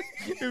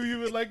 If you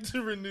would like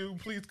to renew,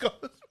 please call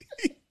us.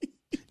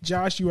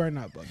 Josh, you are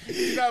not bugging.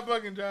 You're not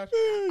bugging, Josh.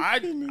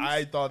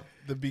 I thought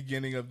the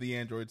beginning of the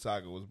Android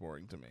saga was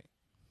boring to me.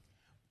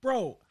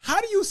 Bro, how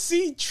do you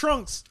see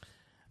Trunks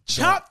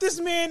chop this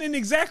man in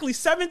exactly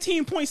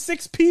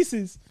 17.6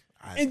 pieces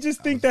and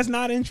just think that's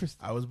not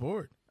interesting? I was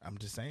bored. I'm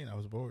just saying, I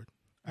was bored.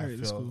 All right,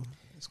 that's cool.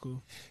 That's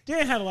cool.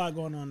 Dan had a lot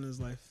going on in his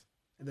life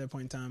at that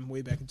point in time,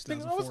 way back in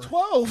 2004. I was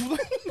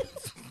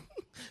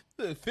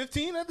 12.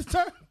 15 at the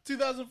time?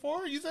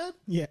 2004, you said?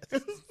 Yeah.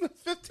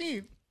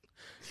 15.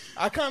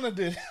 I kind of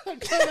did.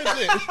 That's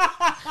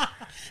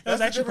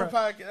actually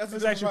podcast. It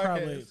was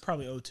actually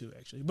probably 02,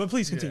 actually. But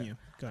please continue.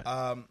 Go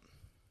ahead.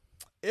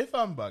 If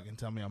I'm bugging,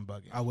 tell me I'm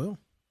bugging. I will.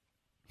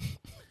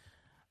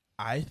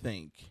 I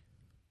think,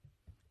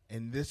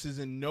 and this is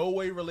in no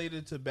way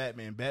related to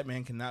Batman.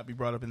 Batman cannot be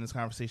brought up in this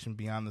conversation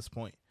beyond this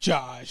point.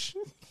 Josh.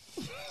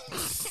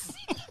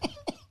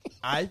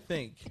 I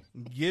think,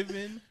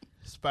 given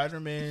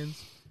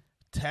Spider-Man's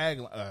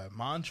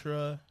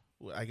mantra,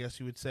 I guess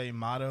you would say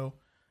motto,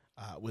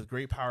 with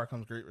great power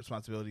comes great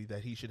responsibility,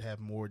 that he should have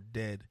more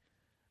dead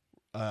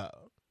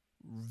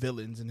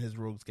villains in his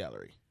rogues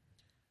gallery.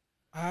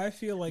 I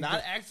feel like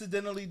not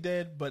accidentally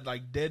dead, but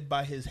like dead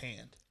by his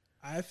hand.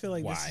 I feel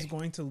like this is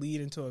going to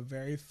lead into a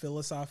very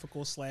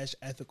philosophical /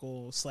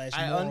 ethical / moral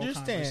I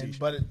understand,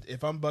 but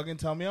if I'm bugging,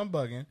 tell me I'm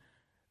bugging,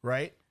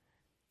 right?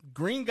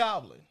 Green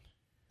Goblin,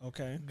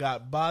 okay,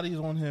 got bodies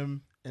on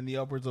him in the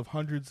upwards of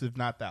hundreds, if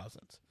not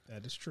thousands.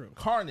 That is true.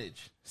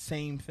 Carnage,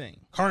 same thing.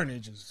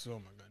 Carnage is, oh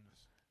my goodness.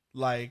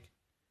 Like,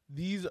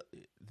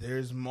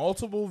 there's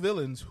multiple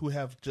villains who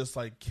have just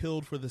like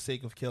killed for the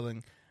sake of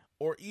killing,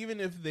 or even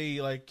if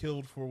they like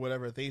killed for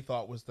whatever they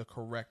thought was the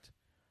correct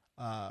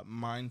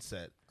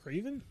mindset.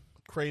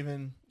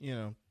 Craven, you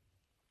know,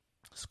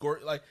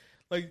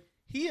 like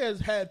he has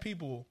had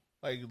people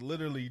like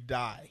literally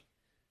die,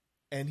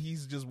 and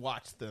he's just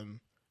watched them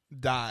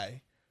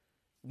die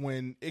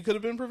when it could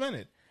have been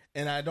prevented.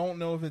 And I don't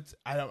know if it's,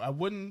 I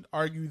wouldn't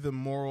argue the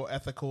moral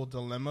ethical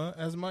dilemma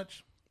as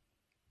much,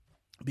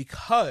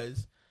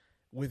 because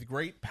with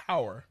great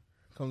power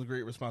comes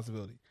great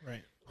responsibility.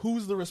 Right.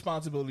 Who's the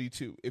responsibility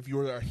to? If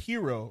you're a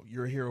hero,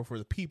 you're a hero for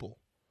the people.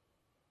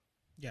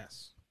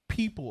 Yes.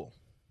 People,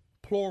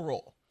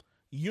 plural,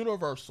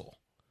 universal,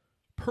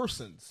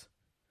 persons,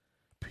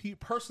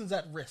 persons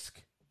at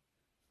risk,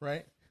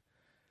 right?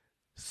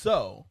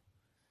 So,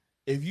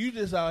 if you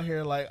just out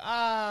here like,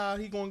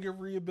 he gonna get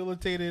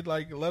rehabilitated,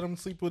 like let him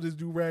sleep with his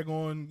do-rag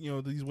on, you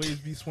know, these waves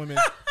be swimming.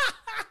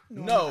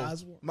 No,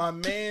 my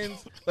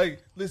man's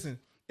like, listen,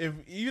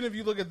 even if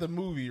you look at the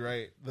movie,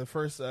 right, the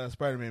first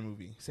Spider-Man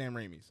movie, Sam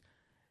Raimi's,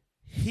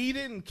 he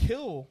didn't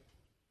kill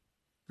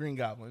Green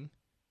Goblin.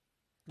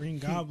 Green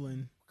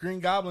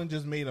Goblin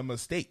just made a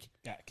mistake.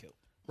 Got killed.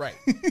 Right.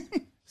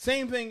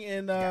 Same thing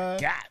in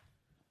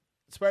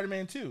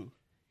Spider-Man 2.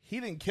 He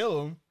didn't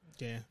kill him.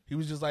 Yeah. He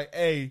was just like,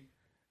 hey,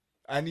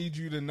 I need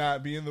you to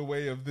not be in the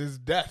way of this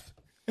death.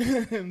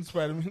 And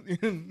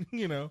Spider-Man,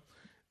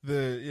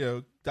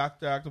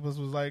 Dr. Octopus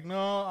was like, no,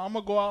 I'm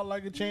going to go out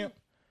like a champ.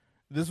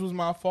 This was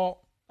my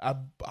fault. I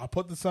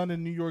put the sun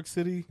in New York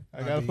City.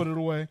 I got to put it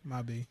away.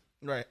 My B.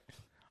 Right.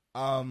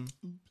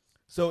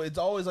 So it's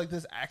always like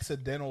this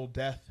accidental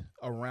death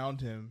around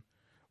him.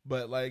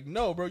 But like,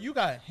 no, bro, you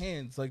got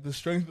hands, like the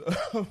strength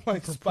of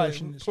like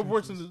proportionate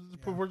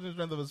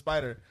strength of a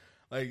spider.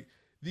 Like,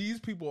 these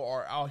people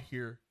are out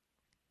here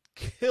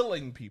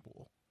killing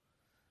people.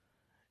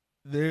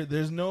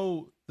 There's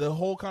no, the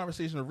whole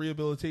conversation of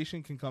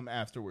rehabilitation can come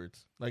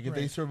afterwards. Like if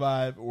they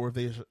survive or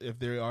if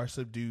they are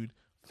subdued,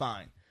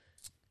 fine.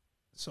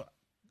 So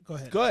go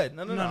ahead.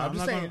 No. I'm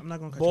just saying,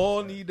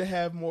 Bull need to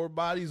have more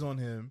bodies on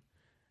him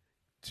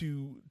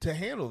to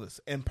handle this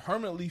and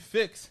permanently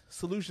fix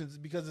solutions,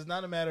 because it's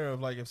not a matter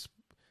of like, if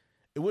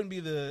it wouldn't be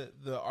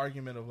the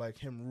argument of like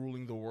him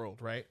ruling the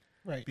world, right?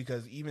 Right.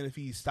 Because even if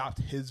he stopped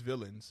his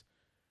villains,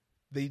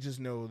 they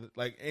just know that,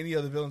 like, any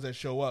other villains that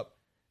show up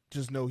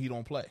just know he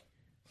don't play.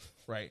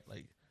 Right?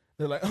 Like,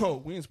 they're like, oh,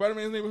 we in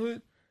Spider-Man's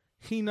neighborhood?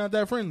 He not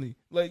that friendly.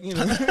 Like, you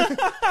know.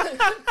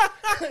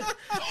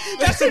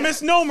 That's a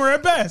misnomer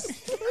at best.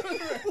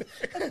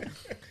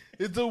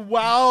 It's a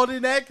wild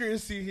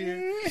inaccuracy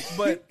here.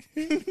 But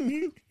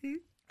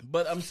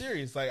I'm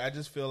serious. Like, I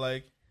just feel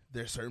like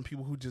there's certain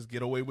people who just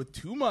get away with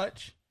too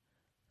much.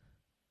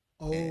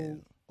 Okay.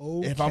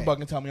 If I'm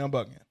bugging, tell me I'm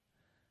bugging.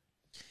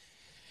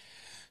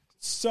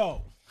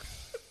 So,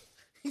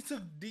 he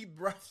took deep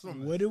breaths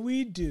from what do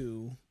we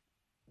do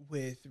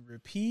with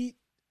repeat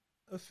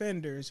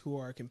offenders who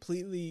are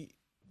completely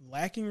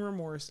lacking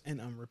remorse and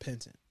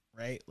unrepentant,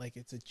 right? Like,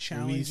 it's a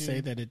challenge. We say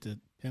that it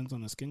depends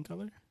on the skin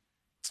color?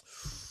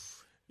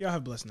 Y'all have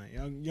a blessed night.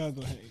 Y'all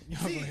go ahead.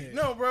 Go ahead.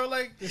 No, bro,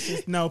 like...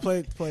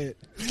 play it.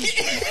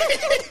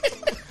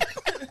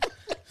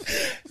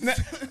 No,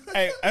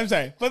 hey, I'm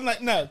sorry, but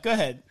like, no, go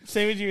ahead.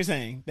 Say what you were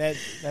saying. That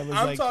was.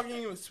 I'm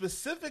talking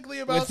specifically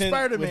about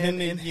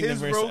Spider-Man in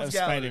his rogues of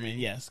Spider-Man.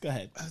 Yes, go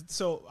ahead.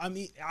 So, I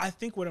mean, I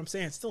think what I'm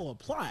saying still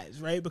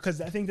applies, right? Because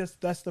I think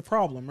that's the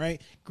problem,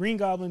 right? Green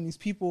Goblin, these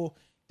people,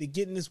 they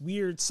get in this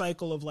weird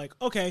cycle of like,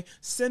 okay,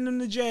 send them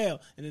to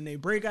jail, and then they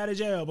break out of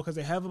jail because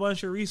they have a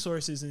bunch of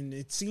resources, and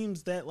it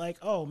seems that like,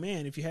 oh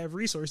man, if you have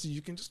resources,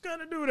 you can just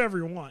kind of do whatever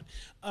you want.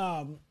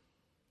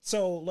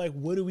 So like,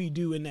 what do we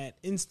do in that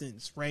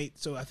instance, right?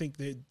 So I think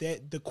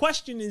that the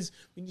question is,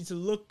 we need to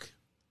look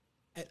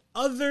at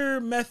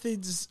other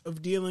methods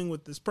of dealing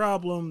with this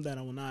problem that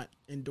I will not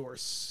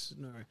endorse.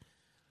 No,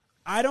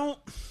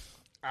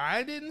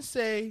 I didn't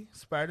say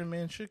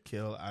Spider-Man should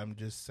kill. I'm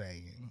just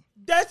saying.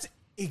 That's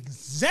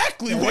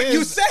exactly what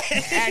you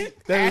said.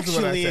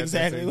 Actually,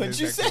 exactly what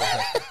you said.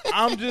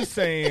 I'm just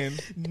saying.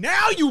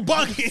 Now you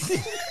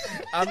bugging.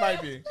 I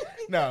might be.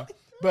 No,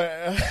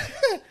 but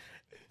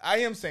I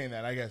am saying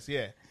that, I guess,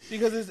 yeah.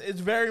 Because it's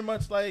very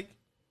much like...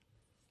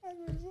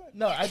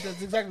 No,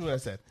 that's exactly what I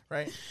said,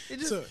 right? It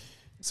just...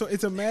 So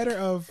it's a matter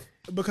of...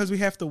 Because we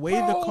have to weigh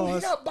the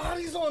cost... he got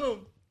bodies on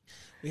him.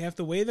 We have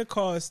to weigh the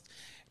cost.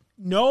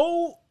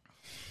 No...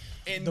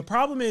 And the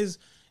problem is,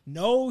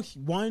 no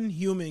one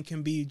human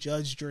can be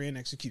judge, jury, and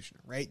executioner,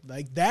 right?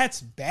 Like,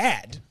 that's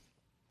bad.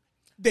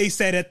 They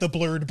said at the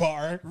Blurred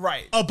Bar.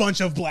 Right. A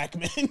bunch of black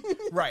men.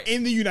 Right.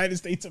 In the United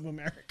States of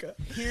America.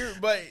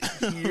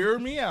 Hear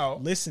me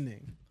out.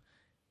 Listening.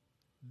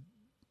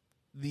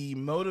 The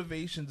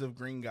motivations of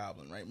Green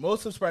Goblin, right?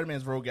 Most of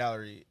Spider-Man's rogue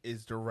gallery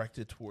is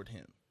directed toward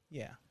him.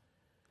 Yeah.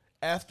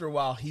 After a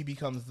while, he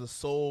becomes the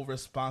sole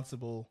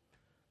responsible...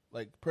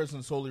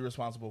 person solely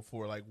responsible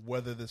for,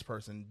 whether this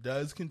person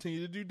does continue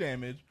to do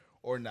damage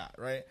or not,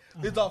 right?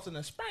 It's often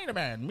a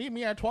Spider-Man, meet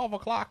me at 12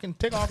 o'clock and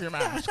take off your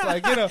mask.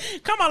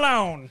 Come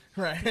alone.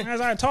 Right. As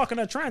I talk in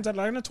a trance in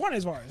the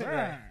 20s voice.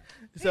 Right.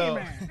 So,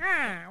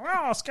 we're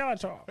all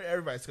Skeletor.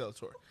 Everybody's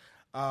Skeletor.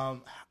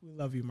 We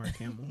love you, Mark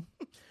Hamill.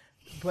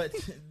 But,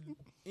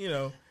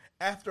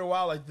 after a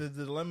while, the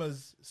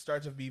dilemmas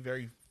start to be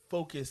very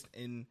focused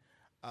and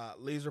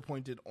laser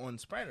pointed on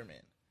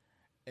Spider-Man.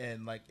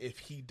 And, if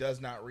he does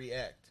not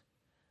react,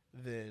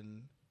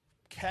 then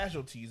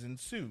casualties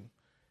ensue.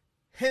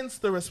 Hence,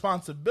 the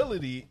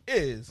responsibility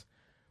is,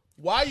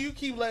 why you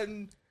keep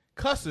letting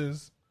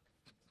cussers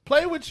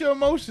play with your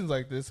emotions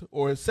like this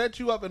or set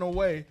you up in a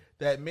way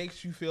that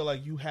makes you feel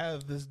like you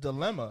have this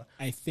dilemma.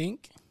 I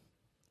think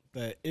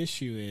the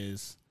issue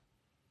is,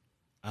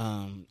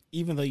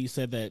 even though you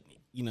said that,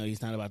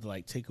 he's not about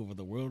to, take over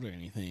the world or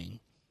anything,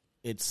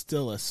 it's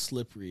still a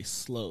slippery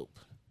slope.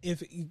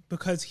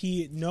 Because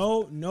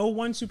no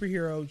one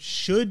superhero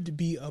should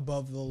be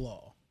above the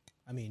law.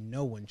 I mean,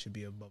 no one should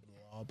be above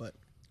the law, but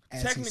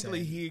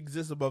technically he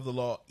exists above the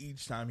law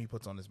each time he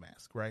puts on his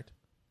mask, right?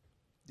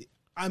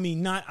 I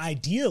mean, not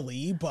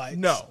ideally, but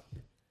no.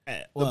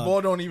 The ball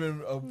don't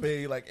even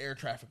obey air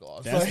traffic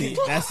laws.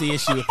 That's the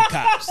issue with the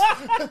cops.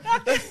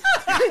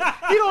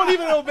 He don't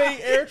even obey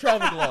air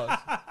traffic laws.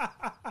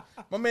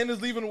 My man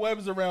is leaving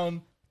webs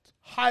around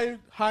high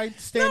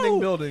standing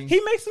building.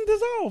 He makes them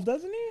dissolve,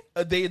 doesn't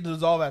he? They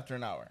dissolve after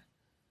an hour.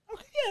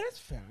 Okay, yeah, that's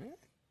fair.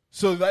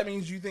 So that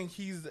means you think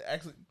he's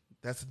actually...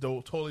 That's a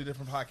totally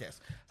different podcast.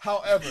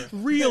 However...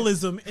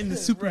 Realism in the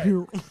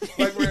superhero.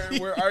 Right.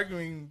 We're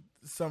arguing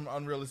some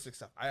unrealistic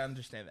stuff. I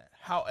understand that.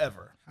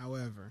 However...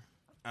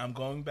 I'm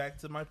going back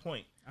to my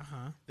point.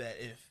 That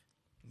if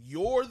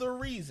you're the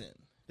reason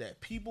that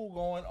people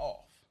going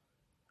off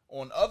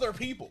on other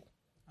people...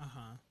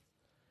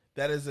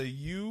 That is a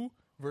you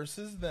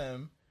versus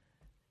them...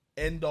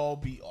 End all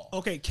be all.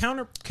 Okay,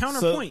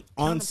 counterpoint.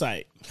 On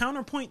site.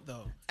 Counterpoint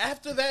though.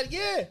 After that,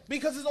 yeah,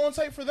 because it's on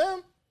site for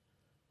them,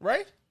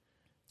 right?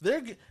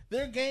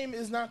 Their game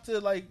is not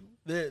to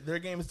their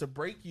game is to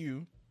break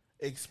you,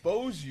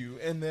 expose you,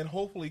 and then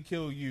hopefully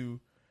kill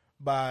you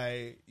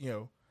by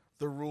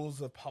the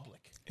rules of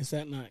public. Is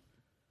that not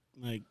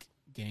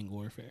gang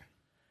warfare?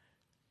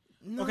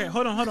 No. Okay,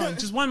 hold on.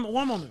 Just one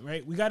moment,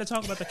 right? We got to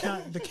talk about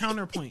the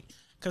counterpoint.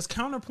 Because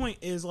counterpoint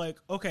is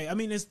okay, I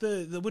mean, it's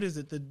the what is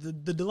it? The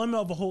dilemma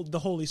of the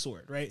holy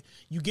sword, right?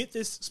 You get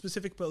this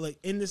specific, but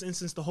in this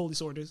instance, the holy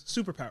sword is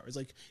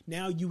superpowers.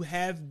 Now you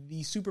have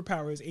these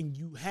superpowers and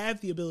you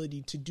have the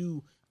ability to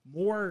do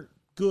more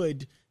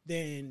good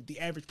than the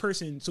average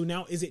person. So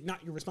now is it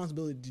not your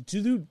responsibility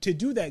to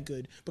do that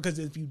good? Because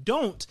if you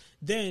don't,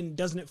 then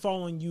doesn't it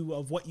fall on you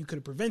of what you could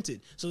have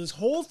prevented? So this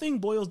whole thing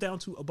boils down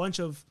to a bunch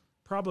of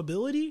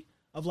probability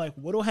of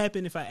what'll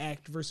happen if I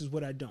act versus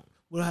what I don't.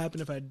 What'll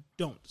happen if I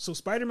don't? So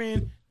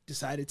Spider-Man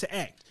decided to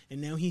act, and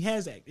now he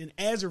has acted. And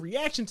as a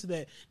reaction to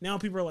that, now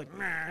people are like,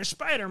 nah,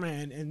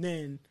 Spider-Man, and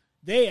then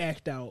they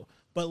act out.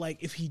 But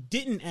if he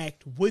didn't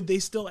act, would they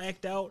still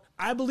act out?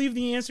 I believe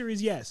the answer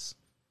is yes.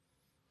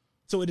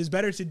 So it is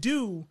better to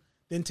do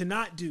than to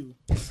not do,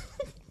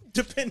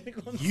 depending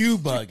on you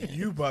bugging.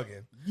 You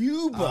bugging.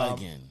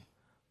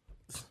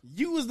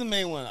 You was the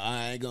main one.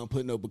 I ain't gonna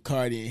put no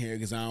Bacardi in here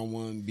because I don't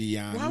want to be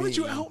on. Why would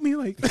you out me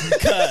like that?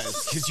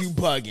 Because you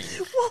bugging.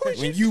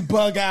 When you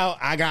bug out,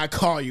 I gotta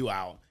call you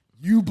out.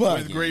 You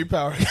bugging. With great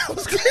power.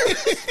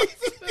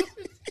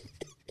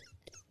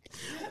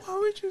 Why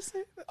would you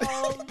say that?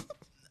 All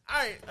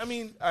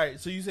right.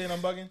 So you saying I'm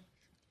bugging?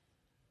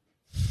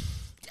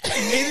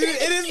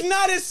 It is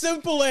not as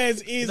simple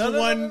as is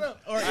one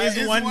or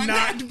is one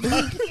not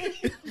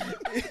bugging.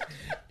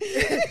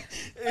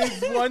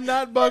 Is one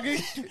not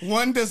bugging?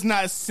 One does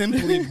not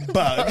simply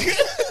bug.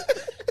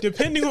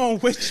 Depending on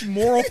which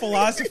moral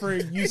philosopher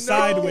you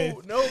side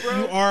with, no, bro.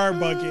 you are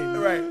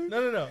bugging. Right?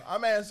 No.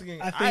 I'm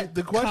asking. I think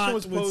the question Kant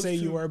was would posed say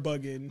to you are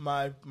bugging.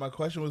 my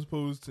question was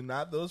posed to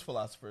not those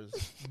philosophers,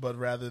 but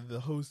rather the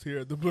host here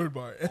at the Blurred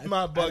Bar. Am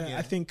I bugging?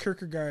 I think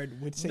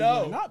Kierkegaard would say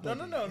no, you're not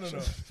bugging. No.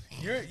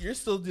 You're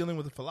still dealing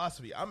with the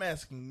philosophy. I'm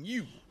asking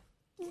you.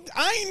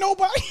 I ain't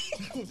nobody.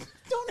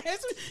 Don't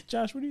answer.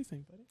 Josh, what do you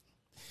think, buddy?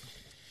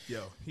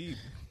 Yo, he.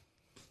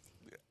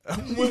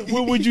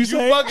 What would you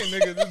say? You bugging,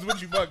 nigga. This is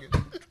what you bugging.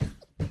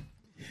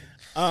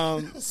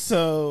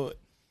 So,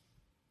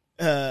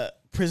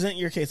 present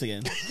your case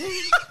again.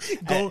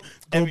 Go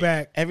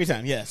back every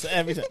time. Yes,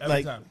 every time.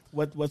 Every time.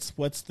 What is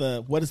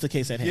the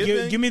case at hand?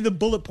 Given- Give me the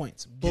bullet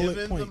points.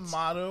 Given the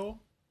motto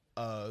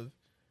of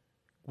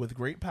 "with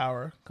great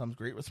power comes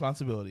great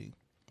responsibility,"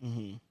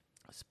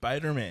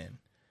 Spider-Man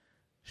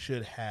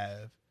should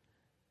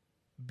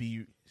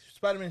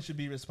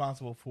be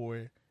responsible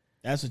for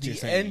That's what you're the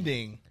saying.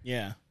 ending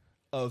Yeah.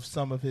 of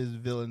some of his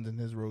villains in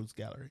his rogues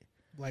gallery.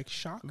 Like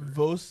Shocker.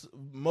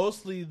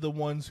 Mostly the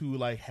ones who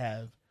like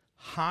have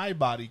high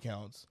body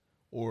counts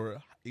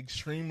or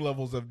extreme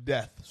levels of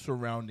death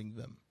surrounding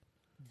them.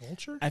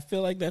 Vulture? I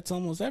feel like that's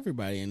almost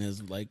everybody in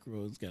his like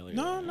Rose Gallery.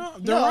 No. No.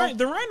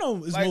 The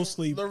Rhino is Like,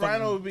 mostly the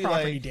Rhino would be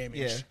property like damage.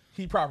 Yeah,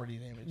 he property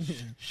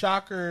damage.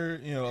 Shocker,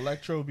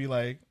 Electro would be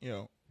like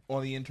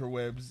on the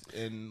interwebs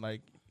and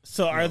like.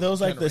 So are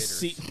those like generators.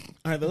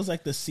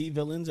 the C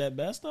villains at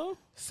best though?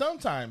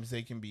 Sometimes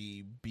they can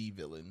be B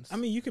villains. I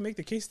mean, you can make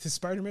the case to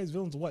Spider-Man's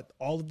villains. What?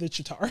 All of the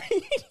Chitauri?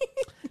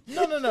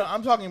 No.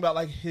 I'm talking about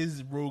like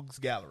his rogues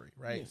gallery,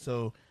 right?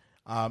 So,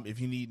 if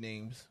you need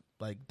names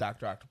like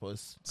Dr.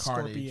 Octopus,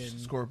 Carnage,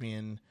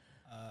 Scorpion,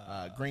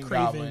 Green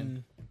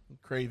Goblin,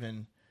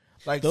 Craven,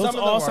 like Those some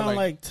of all them are sound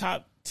like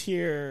top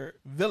tier.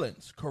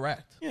 villains.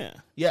 Correct. Yeah.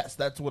 Yes,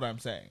 that's what I'm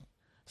saying.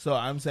 So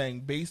I'm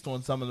saying based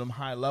on some of them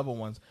high level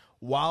ones,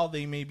 while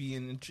they may be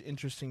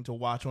interesting to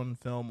watch on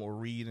film or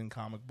read in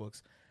comic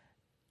books,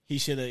 He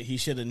should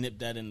have nipped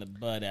that in the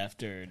bud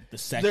after the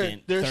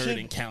second, third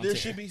encounter. There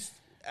should be,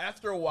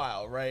 after a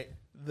while, right?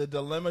 The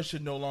dilemma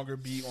should no longer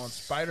be on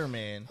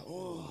Spider-Man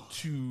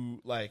to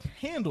like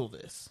handle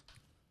this.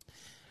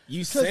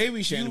 You say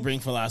we shouldn't bring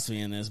philosophy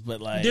in this,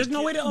 but like, There's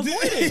no way to avoid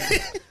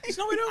it. There's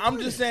no way to avoid I'm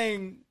just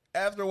saying,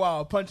 after a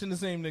while, punching the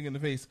same nigga in the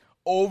face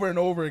over and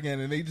over again,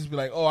 and they just be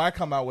like, "Oh, I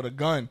come out with a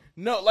gun."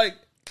 No, like.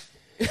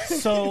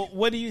 So,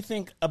 what do you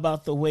think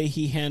about the way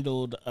he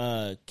handled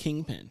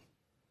Kingpin?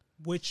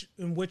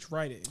 In which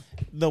writing?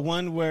 The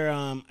one where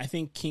I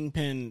think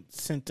Kingpin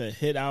sent a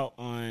hit out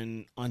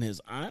on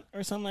his aunt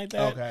or something like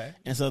that. Okay.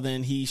 And so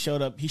then he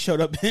showed up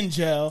in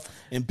jail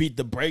and beat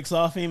the brakes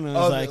off him and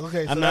was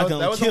okay, I'm so not that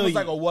gonna was kill almost you.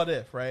 like a what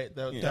if, right?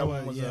 That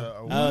one was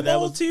that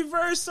was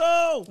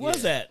Multiversal. what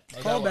was that?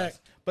 Call back.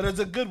 But it's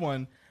a good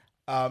one.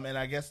 And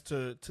I guess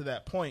to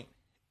that point,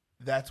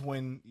 that's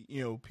when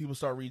people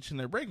start reaching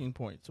their breaking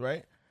points,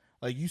 right?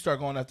 Like you start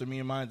going after me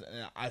and mine,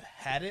 and I've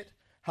had it.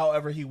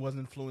 However, he was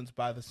influenced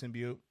by the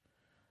symbiote,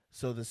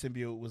 so the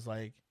symbiote was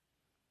like,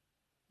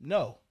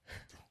 "No,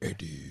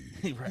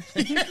 Eddie, right?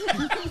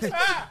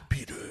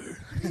 Peter."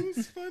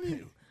 It's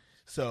funny.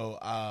 So,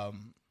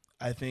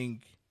 I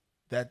think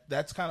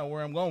that's kind of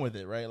where I'm going with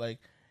it, right? Like,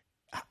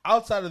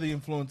 outside of the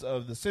influence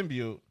of the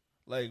symbiote,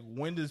 like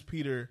when does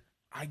Peter?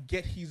 I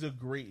get he's a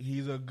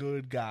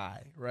good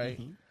guy, right?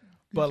 Mm-hmm.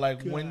 But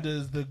like, when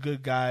does the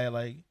good guy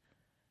like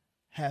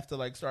have to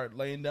like start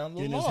laying down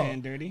the Getting law? his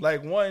hand dirty?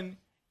 Like, one,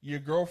 your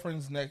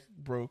girlfriend's neck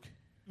broke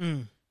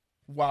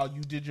while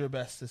you did your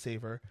best to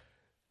save her.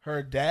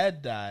 Her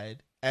dad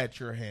died at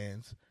your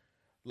hands.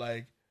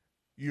 Like,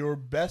 your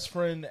best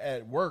friend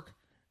at work,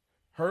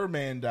 her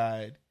man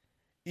died,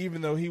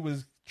 even though he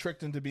was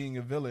tricked into being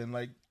a villain.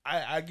 Like,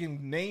 I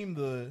can name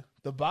the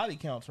body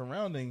count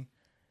surrounding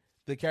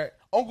the character.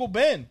 Uncle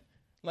Ben,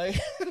 like,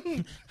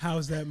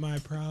 How's that my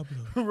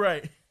problem?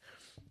 right?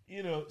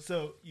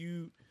 So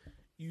you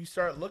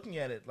start looking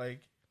at it like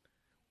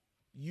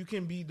you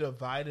can be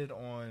divided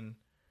on,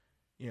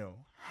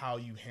 how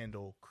you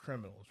handle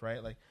criminals,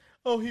 right? Like,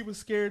 oh, he was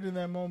scared in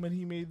that moment.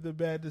 He made the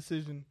bad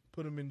decision,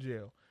 put him in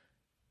jail.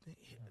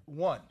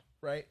 One,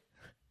 right?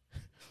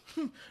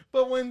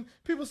 But when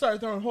people start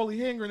throwing holy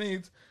hand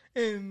grenades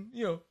and,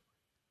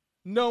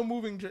 no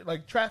moving,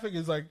 like traffic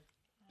is like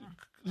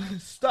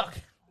stuck,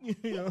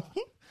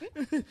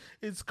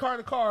 it's car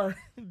to car,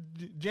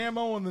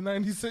 Jam-O on the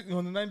 96,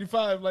 on the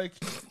 95. Like,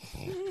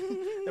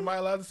 am I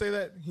allowed to say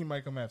that? He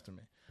might come after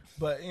me.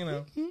 But,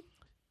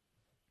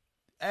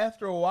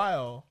 after a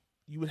while,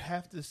 you would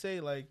have to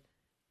say, like,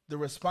 the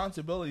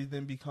responsibility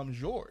then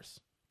becomes yours.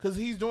 Because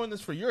he's doing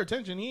this for your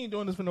attention. He ain't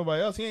doing this for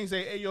nobody else. He ain't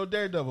saying, "Hey, yo,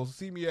 Daredevil,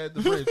 see me at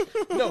the bridge."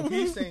 No,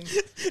 he's saying,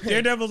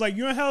 Daredevil's like,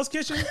 "You in Hell's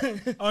Kitchen?"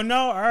 Oh,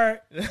 no. All right.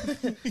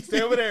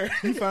 "Stay over there."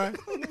 You fine.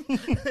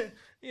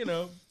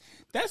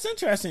 That's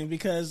interesting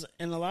because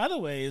in a lot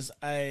of ways,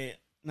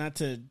 not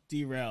to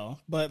derail,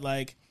 but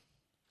like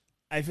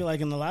I feel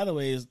like in a lot of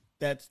ways,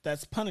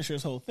 that's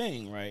Punisher's whole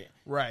thing, right?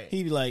 Right.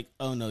 He'd be like,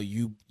 "Oh no,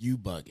 you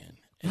bugging,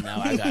 and now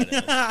I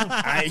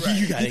gotta,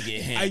 you gotta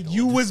get handled."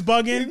 You was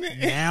bugging,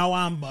 now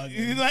I'm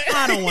bugging. Like,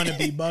 I don't want to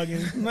be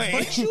bugging, like,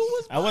 but you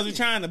was. I wasn't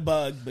trying to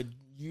bug, but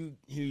here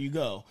you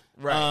go.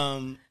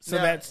 Right. So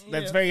Now, that's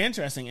yeah. very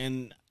interesting,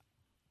 and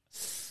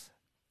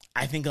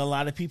I think a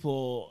lot of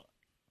people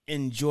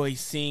enjoy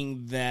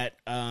seeing that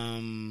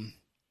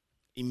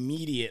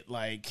immediate,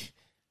 like,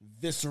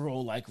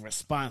 visceral, like,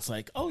 response,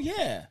 like, "Oh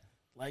yeah,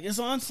 like, it's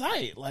on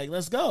site, like,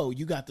 let's go.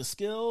 You got the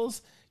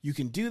skills, you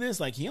can do this."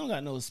 Like, he don't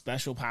got no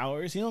special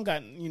powers. He don't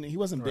got, he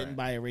wasn't bitten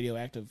by a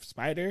radioactive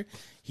spider.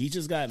 He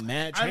just got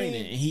mad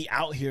training, and he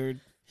out here.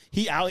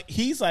 He's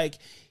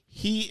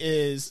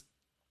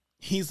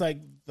like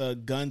the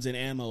guns and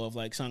ammo of,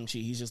 like, Shang-Chi.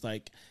 He's just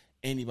like,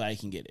 anybody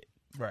can get it.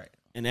 Right.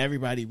 And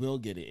everybody will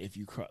get it if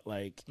you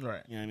like,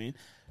 Right. You know what I mean?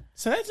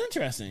 So that's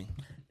interesting.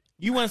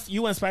 You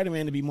want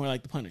Spider-Man to be more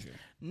like the Punisher?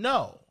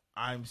 No,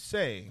 I'm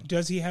saying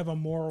Does he have a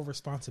moral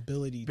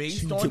responsibility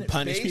to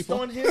punish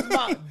people?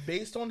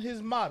 Based on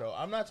his motto.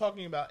 I'm not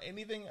talking about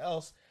anything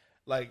else,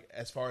 like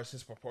as far as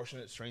his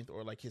proportionate strength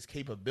or like his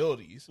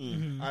capabilities.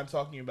 Mm-hmm. I'm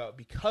talking about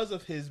because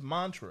of his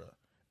mantra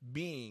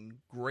being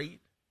great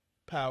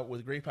power.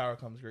 With great power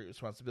comes great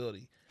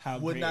responsibility. How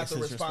would great not is the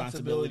his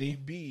responsibility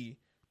be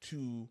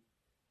to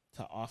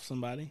off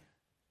somebody?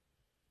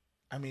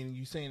 I mean,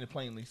 you saying it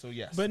plainly, so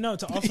yes. But no,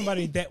 to off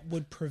somebody that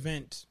would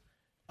prevent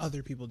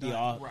other people dying. The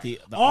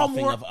All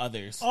offing more- of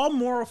others. All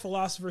moral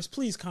philosophers,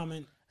 please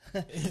comment.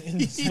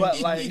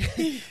 but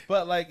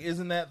like,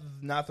 isn't that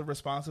not the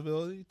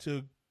responsibility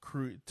to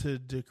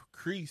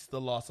decrease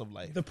the loss of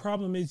life? The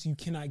problem is you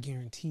cannot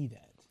guarantee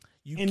that.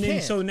 You and can't.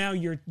 then so now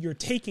you're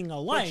taking a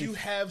life. But you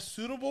have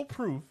suitable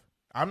proof.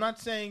 I'm not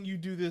saying you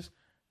do this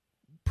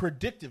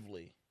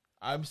predictively.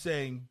 I'm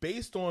saying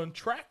based on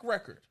track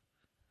record.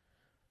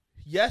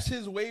 Yes,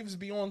 his waves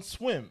be on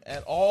swim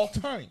at all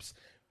times.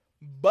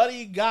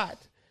 Buddy got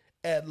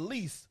at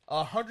least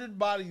 100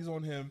 bodies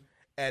on him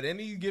at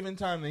any given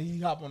time that he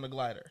hop on the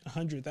glider.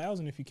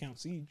 100,000 if you count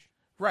Siege.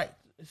 Right.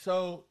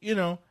 So,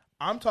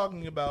 I'm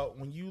talking about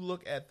when you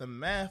look at the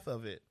math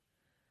of it,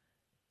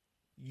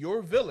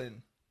 your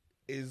villain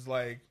is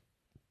like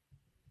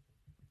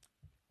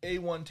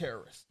A1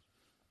 terrorist.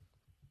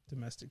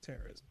 Domestic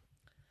terrorism.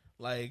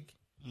 Like,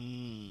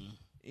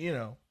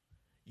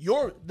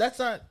 that's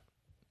not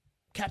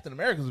Captain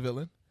America's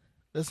villain.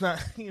 That's not,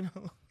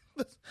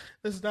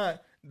 that's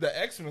not the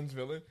X-Men's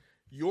villain.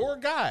 Your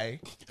guy.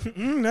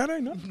 That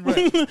ain't no.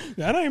 Right.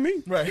 That ain't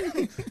me.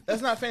 Right.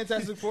 That's not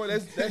Fantastic Four.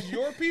 That's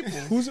your people.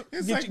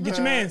 Get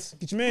your mans.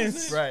 Get your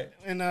mans. Right.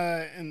 And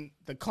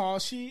the call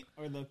sheet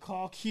or the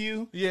call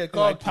queue, Yeah, it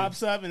call like queue.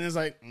 pops up and it's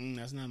like,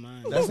 that's not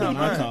mine. That's not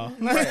my mine. call.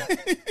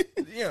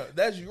 Right.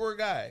 That's your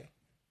guy.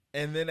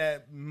 And then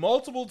at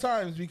multiple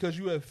times, because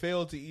you have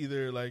failed to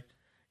either like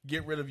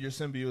get rid of your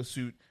symbiote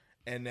suit,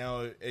 and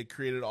now it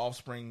created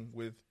offspring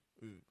with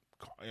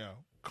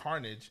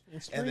Carnage,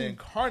 and then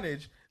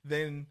Carnage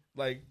then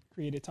like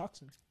Create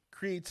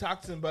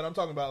toxin. But I'm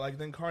talking about like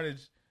then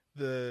Carnage,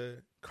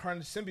 the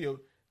Carnage symbiote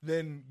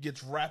then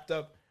gets wrapped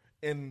up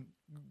in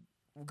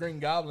Green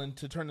Goblin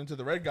to turn into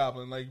the Red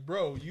Goblin. Like,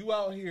 bro, you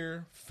out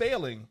here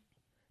failing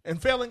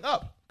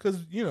up because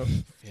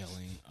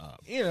Failing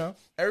up.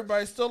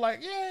 Everybody's still like,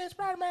 yeah, it's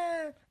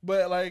Spider-Man.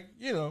 But like,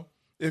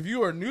 if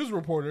you are a news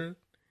reporter,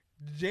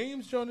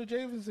 James Jonah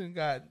Jameson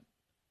got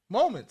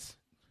moments.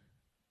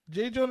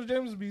 J. Jonah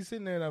Jameson be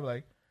sitting there and I'm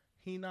like,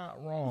 he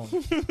not wrong.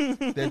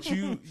 That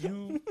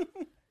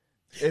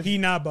He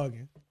not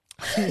bugging.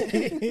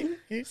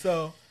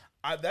 So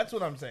that's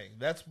what I'm saying.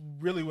 That's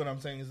really what I'm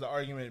saying is the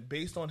argument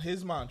based on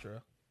his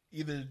mantra.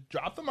 Either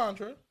drop the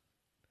mantra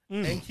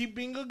and keep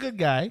being a good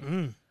guy,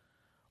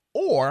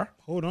 or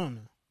Hold on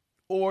now.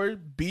 or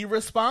be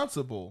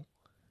responsible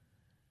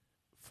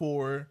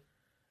for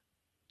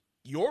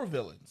your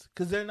villains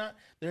because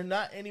they're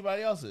not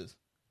anybody else's.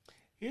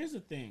 Here's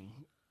the thing,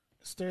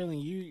 Sterling.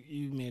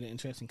 You made an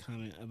interesting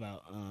comment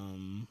about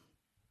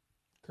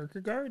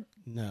Kierkegaard?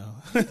 no.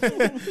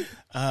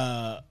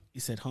 You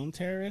said home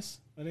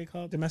terrorists. What are they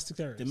called? Domestic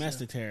terrorists.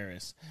 Domestic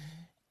terrorists.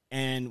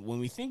 And when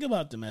we think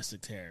about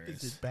domestic Is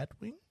terrorists, it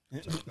Batwing?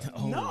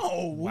 oh,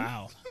 No.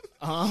 wow.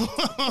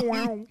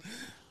 Wow.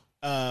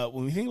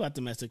 When we think about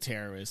domestic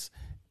terrorists,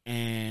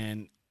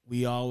 and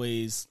we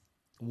always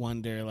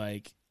wonder,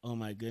 like, oh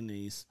my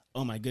goodness,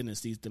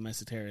 these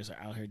domestic terrorists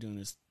are out here doing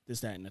this,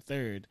 that, and the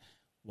third.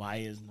 Why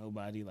is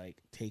nobody like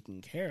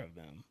taking care of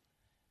them?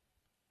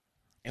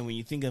 And when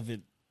you think of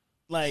it,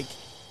 like,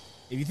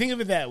 if you think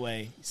of it that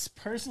way,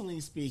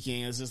 personally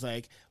speaking, it's just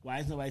like, why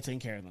is nobody taking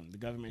care of them? The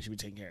government should be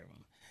taking care of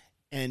them.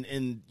 And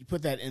you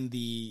put that in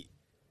the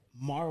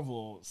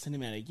Marvel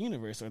Cinematic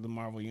Universe or the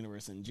Marvel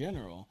Universe in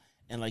general,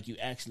 and like you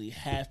actually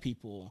have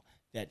people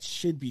that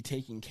should be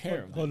taking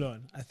care of them. Hold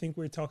on. I think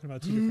we're talking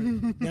about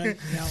two different.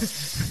 now,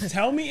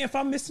 tell me if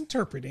I'm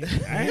misinterpreting.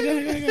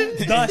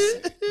 Thus,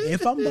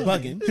 if I'm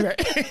bugging.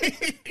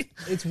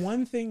 It's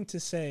one thing to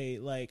say,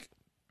 like,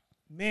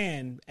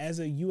 man, as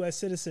a U.S.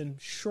 citizen,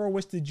 sure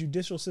wish the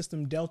judicial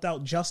system dealt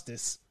out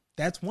justice.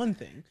 That's one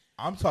thing.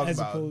 I'm talking As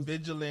about opposed-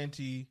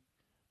 vigilante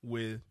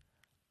with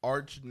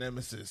arch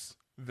nemesis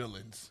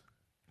villains.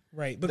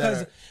 Right,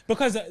 because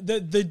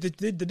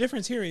the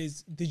difference here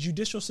is the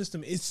judicial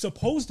system is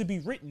supposed to be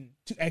written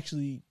to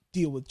actually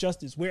deal with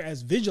justice,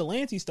 whereas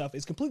vigilante stuff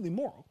is completely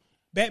moral.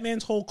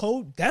 Batman's whole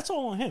code, that's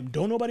all on him.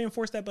 Don't nobody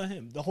enforce that but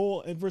him. The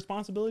whole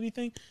responsibility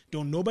thing,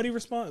 don't nobody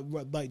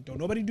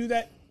do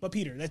that but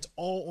Peter. That's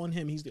all on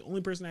him. He's the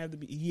only person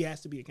he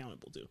has to be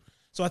accountable to.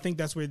 So I think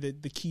that's where the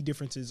key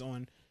difference is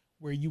on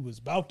where you was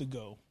about to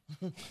go.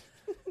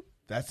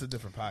 That's a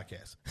different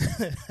podcast.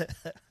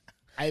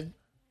 I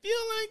feel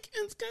like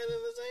it's kind of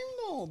the same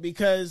though,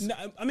 because No,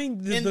 I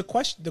mean the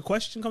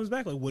question comes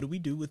back, like, what do we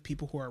do with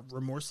people who are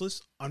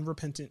remorseless,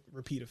 unrepentant,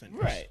 repeat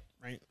offenders? Right.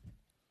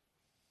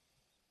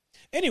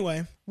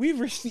 Anyway, we've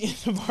reached the end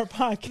of our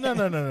podcast.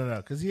 No,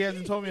 because he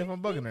hasn't told me if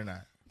I'm bugging or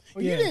not.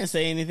 well, you didn't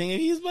say anything if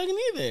he's bugging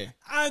either.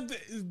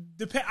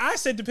 I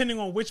said depending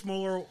on which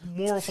moral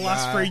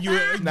philosopher you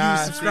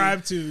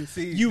subscribe to,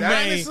 See, you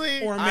may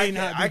honestly, or may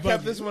not be I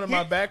kept bugging. this one in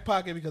my back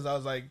pocket because I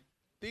was like,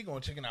 they gonna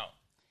chicken out.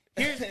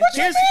 What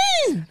you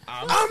mean?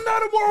 I'm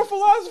not a moral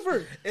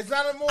philosopher. It's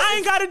not a moral. I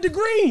ain't got a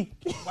degree.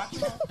 I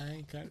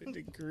ain't got a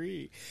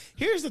degree.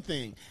 Here's the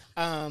thing.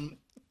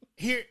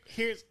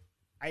 Here's.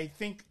 I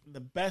think the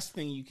best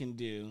thing you can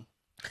do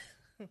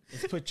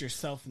is put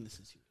yourself in the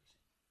situation.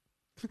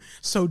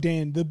 So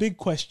Dan, the big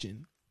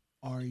question: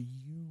 are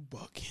you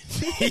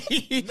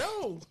bugging?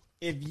 No.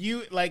 If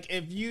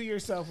you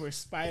yourself were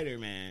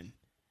Spider-Man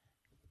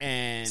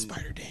and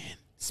Spider-Dan.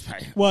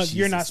 Well,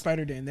 you're not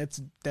Spider-Dan.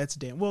 That's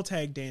Dan. We'll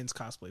tag Dan's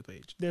cosplay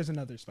page. There's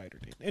another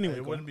Spider-Dan. Anyway,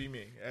 It wouldn't be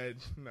me.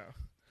 No.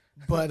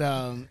 But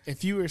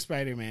if you were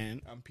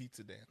Spider-Man, I'm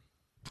Pizza Dan.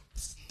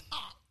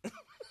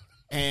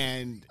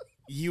 and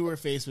you were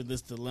faced with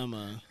this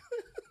dilemma,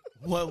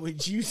 what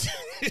would you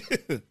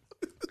do?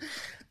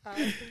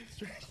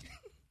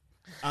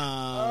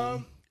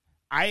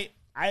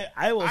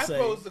 I will say. I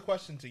posed the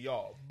question to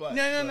y'all, but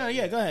No.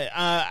 Yeah, go ahead.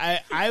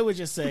 I would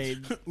just say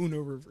Uno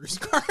reverse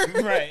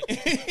card. right,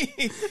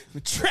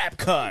 trap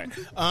card.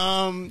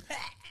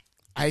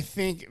 I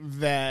think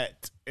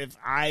that if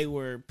I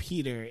were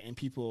Peter and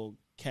people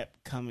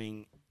kept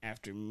coming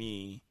after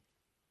me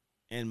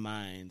in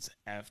mines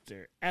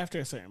after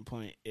a certain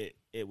point,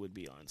 it would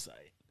be on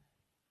site.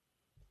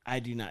 I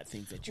do not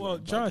think that you. Well, are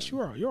Josh,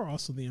 bugging. you're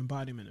also the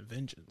embodiment of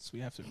vengeance. We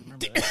have to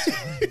remember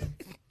that.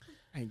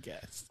 I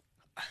guess.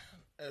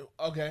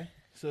 Okay,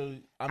 so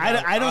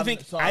I don't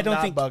think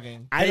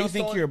bugging. I don't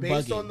think you're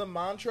based bugging. on the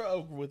mantra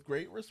of with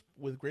great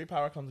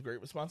power comes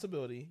great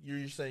responsibility.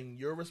 You're saying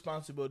your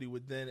responsibility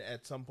would then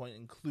at some point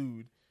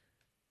include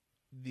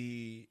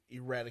the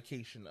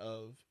eradication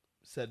of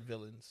said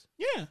villains.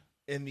 Yeah.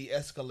 And the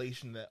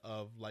escalation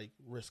of like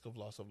risk of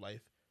loss of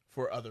life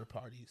for other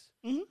parties.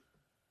 Mm-hmm.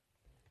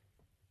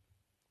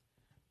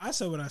 I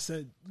said what I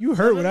said. You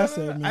heard what I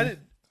said, man. I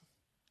didn't.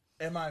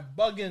 Am I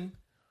bugging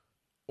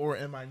or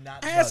am I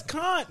not? Ask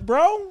bugging? Kant,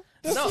 bro.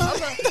 That's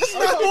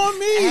not on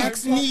me.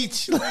 Ask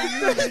Nietzsche.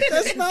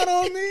 That's not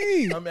on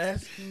me. I'm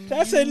asking.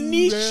 That's you, a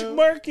niche bro.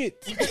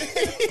 market.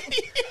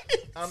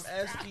 I'm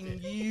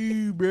asking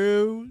you,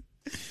 bro.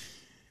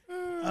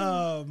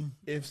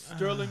 If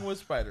Sterling was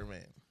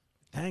Spider-Man,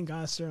 thank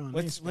God, Sterling.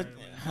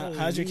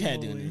 How's your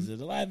cat doing? Is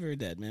it alive or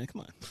dead, man?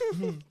 Come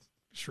on.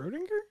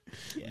 Schrodinger?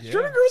 Yeah.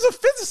 Schrodinger was a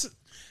physicist.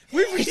 No,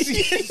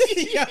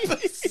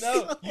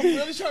 you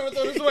really trying to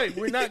throw this away.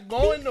 We're not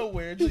going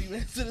nowhere until you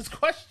answer this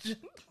question.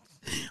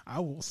 I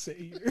will say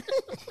here.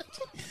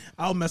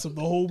 I'll mess up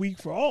the whole week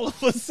for all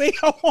of us. Say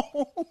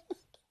home.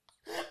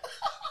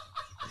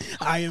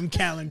 I am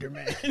Calendar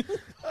Man.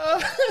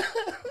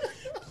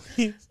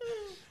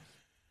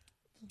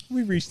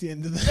 We've reached the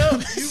end of the No,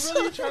 you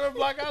really trying to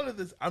block out of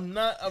this.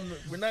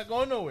 We're not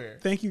going nowhere.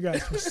 Thank you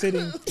guys for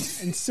sitting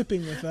and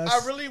sipping with us.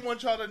 I really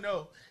want y'all to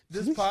know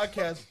this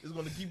podcast is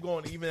going to keep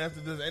going even after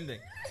this ending.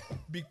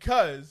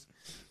 Because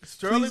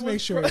Sterling Please make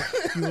sure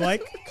you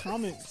like,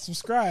 comment,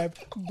 subscribe,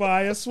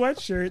 buy a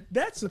sweatshirt.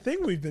 That's the thing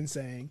we've been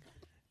saying.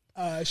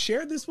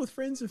 Share this with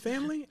friends and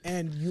family,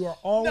 and you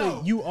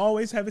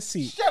always have a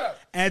seat. Shut up.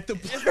 At the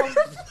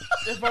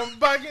if I'm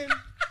bugging,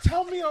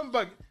 tell me I'm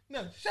bugging.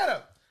 No, shut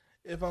up.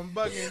 If I'm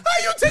bugging,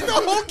 how you take the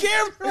whole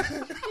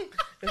camera?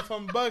 If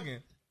I'm bugging,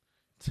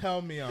 tell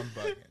me I'm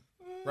bugging.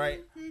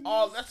 Right?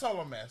 That's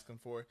all I'm asking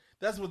for.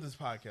 That's what this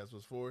podcast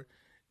was for.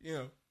 You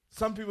know,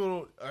 some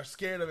people are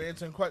scared of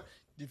answering questions.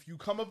 If you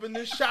come up in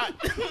this shot,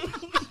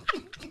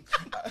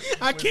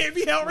 I can't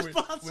be held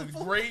responsible. With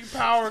great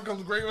power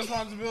comes great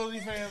responsibility,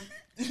 fam.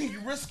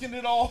 You're risking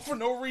it all for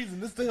no reason.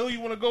 This the hill you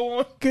want to go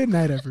on? Good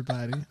night,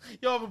 everybody.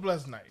 Y'all have a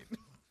blessed night.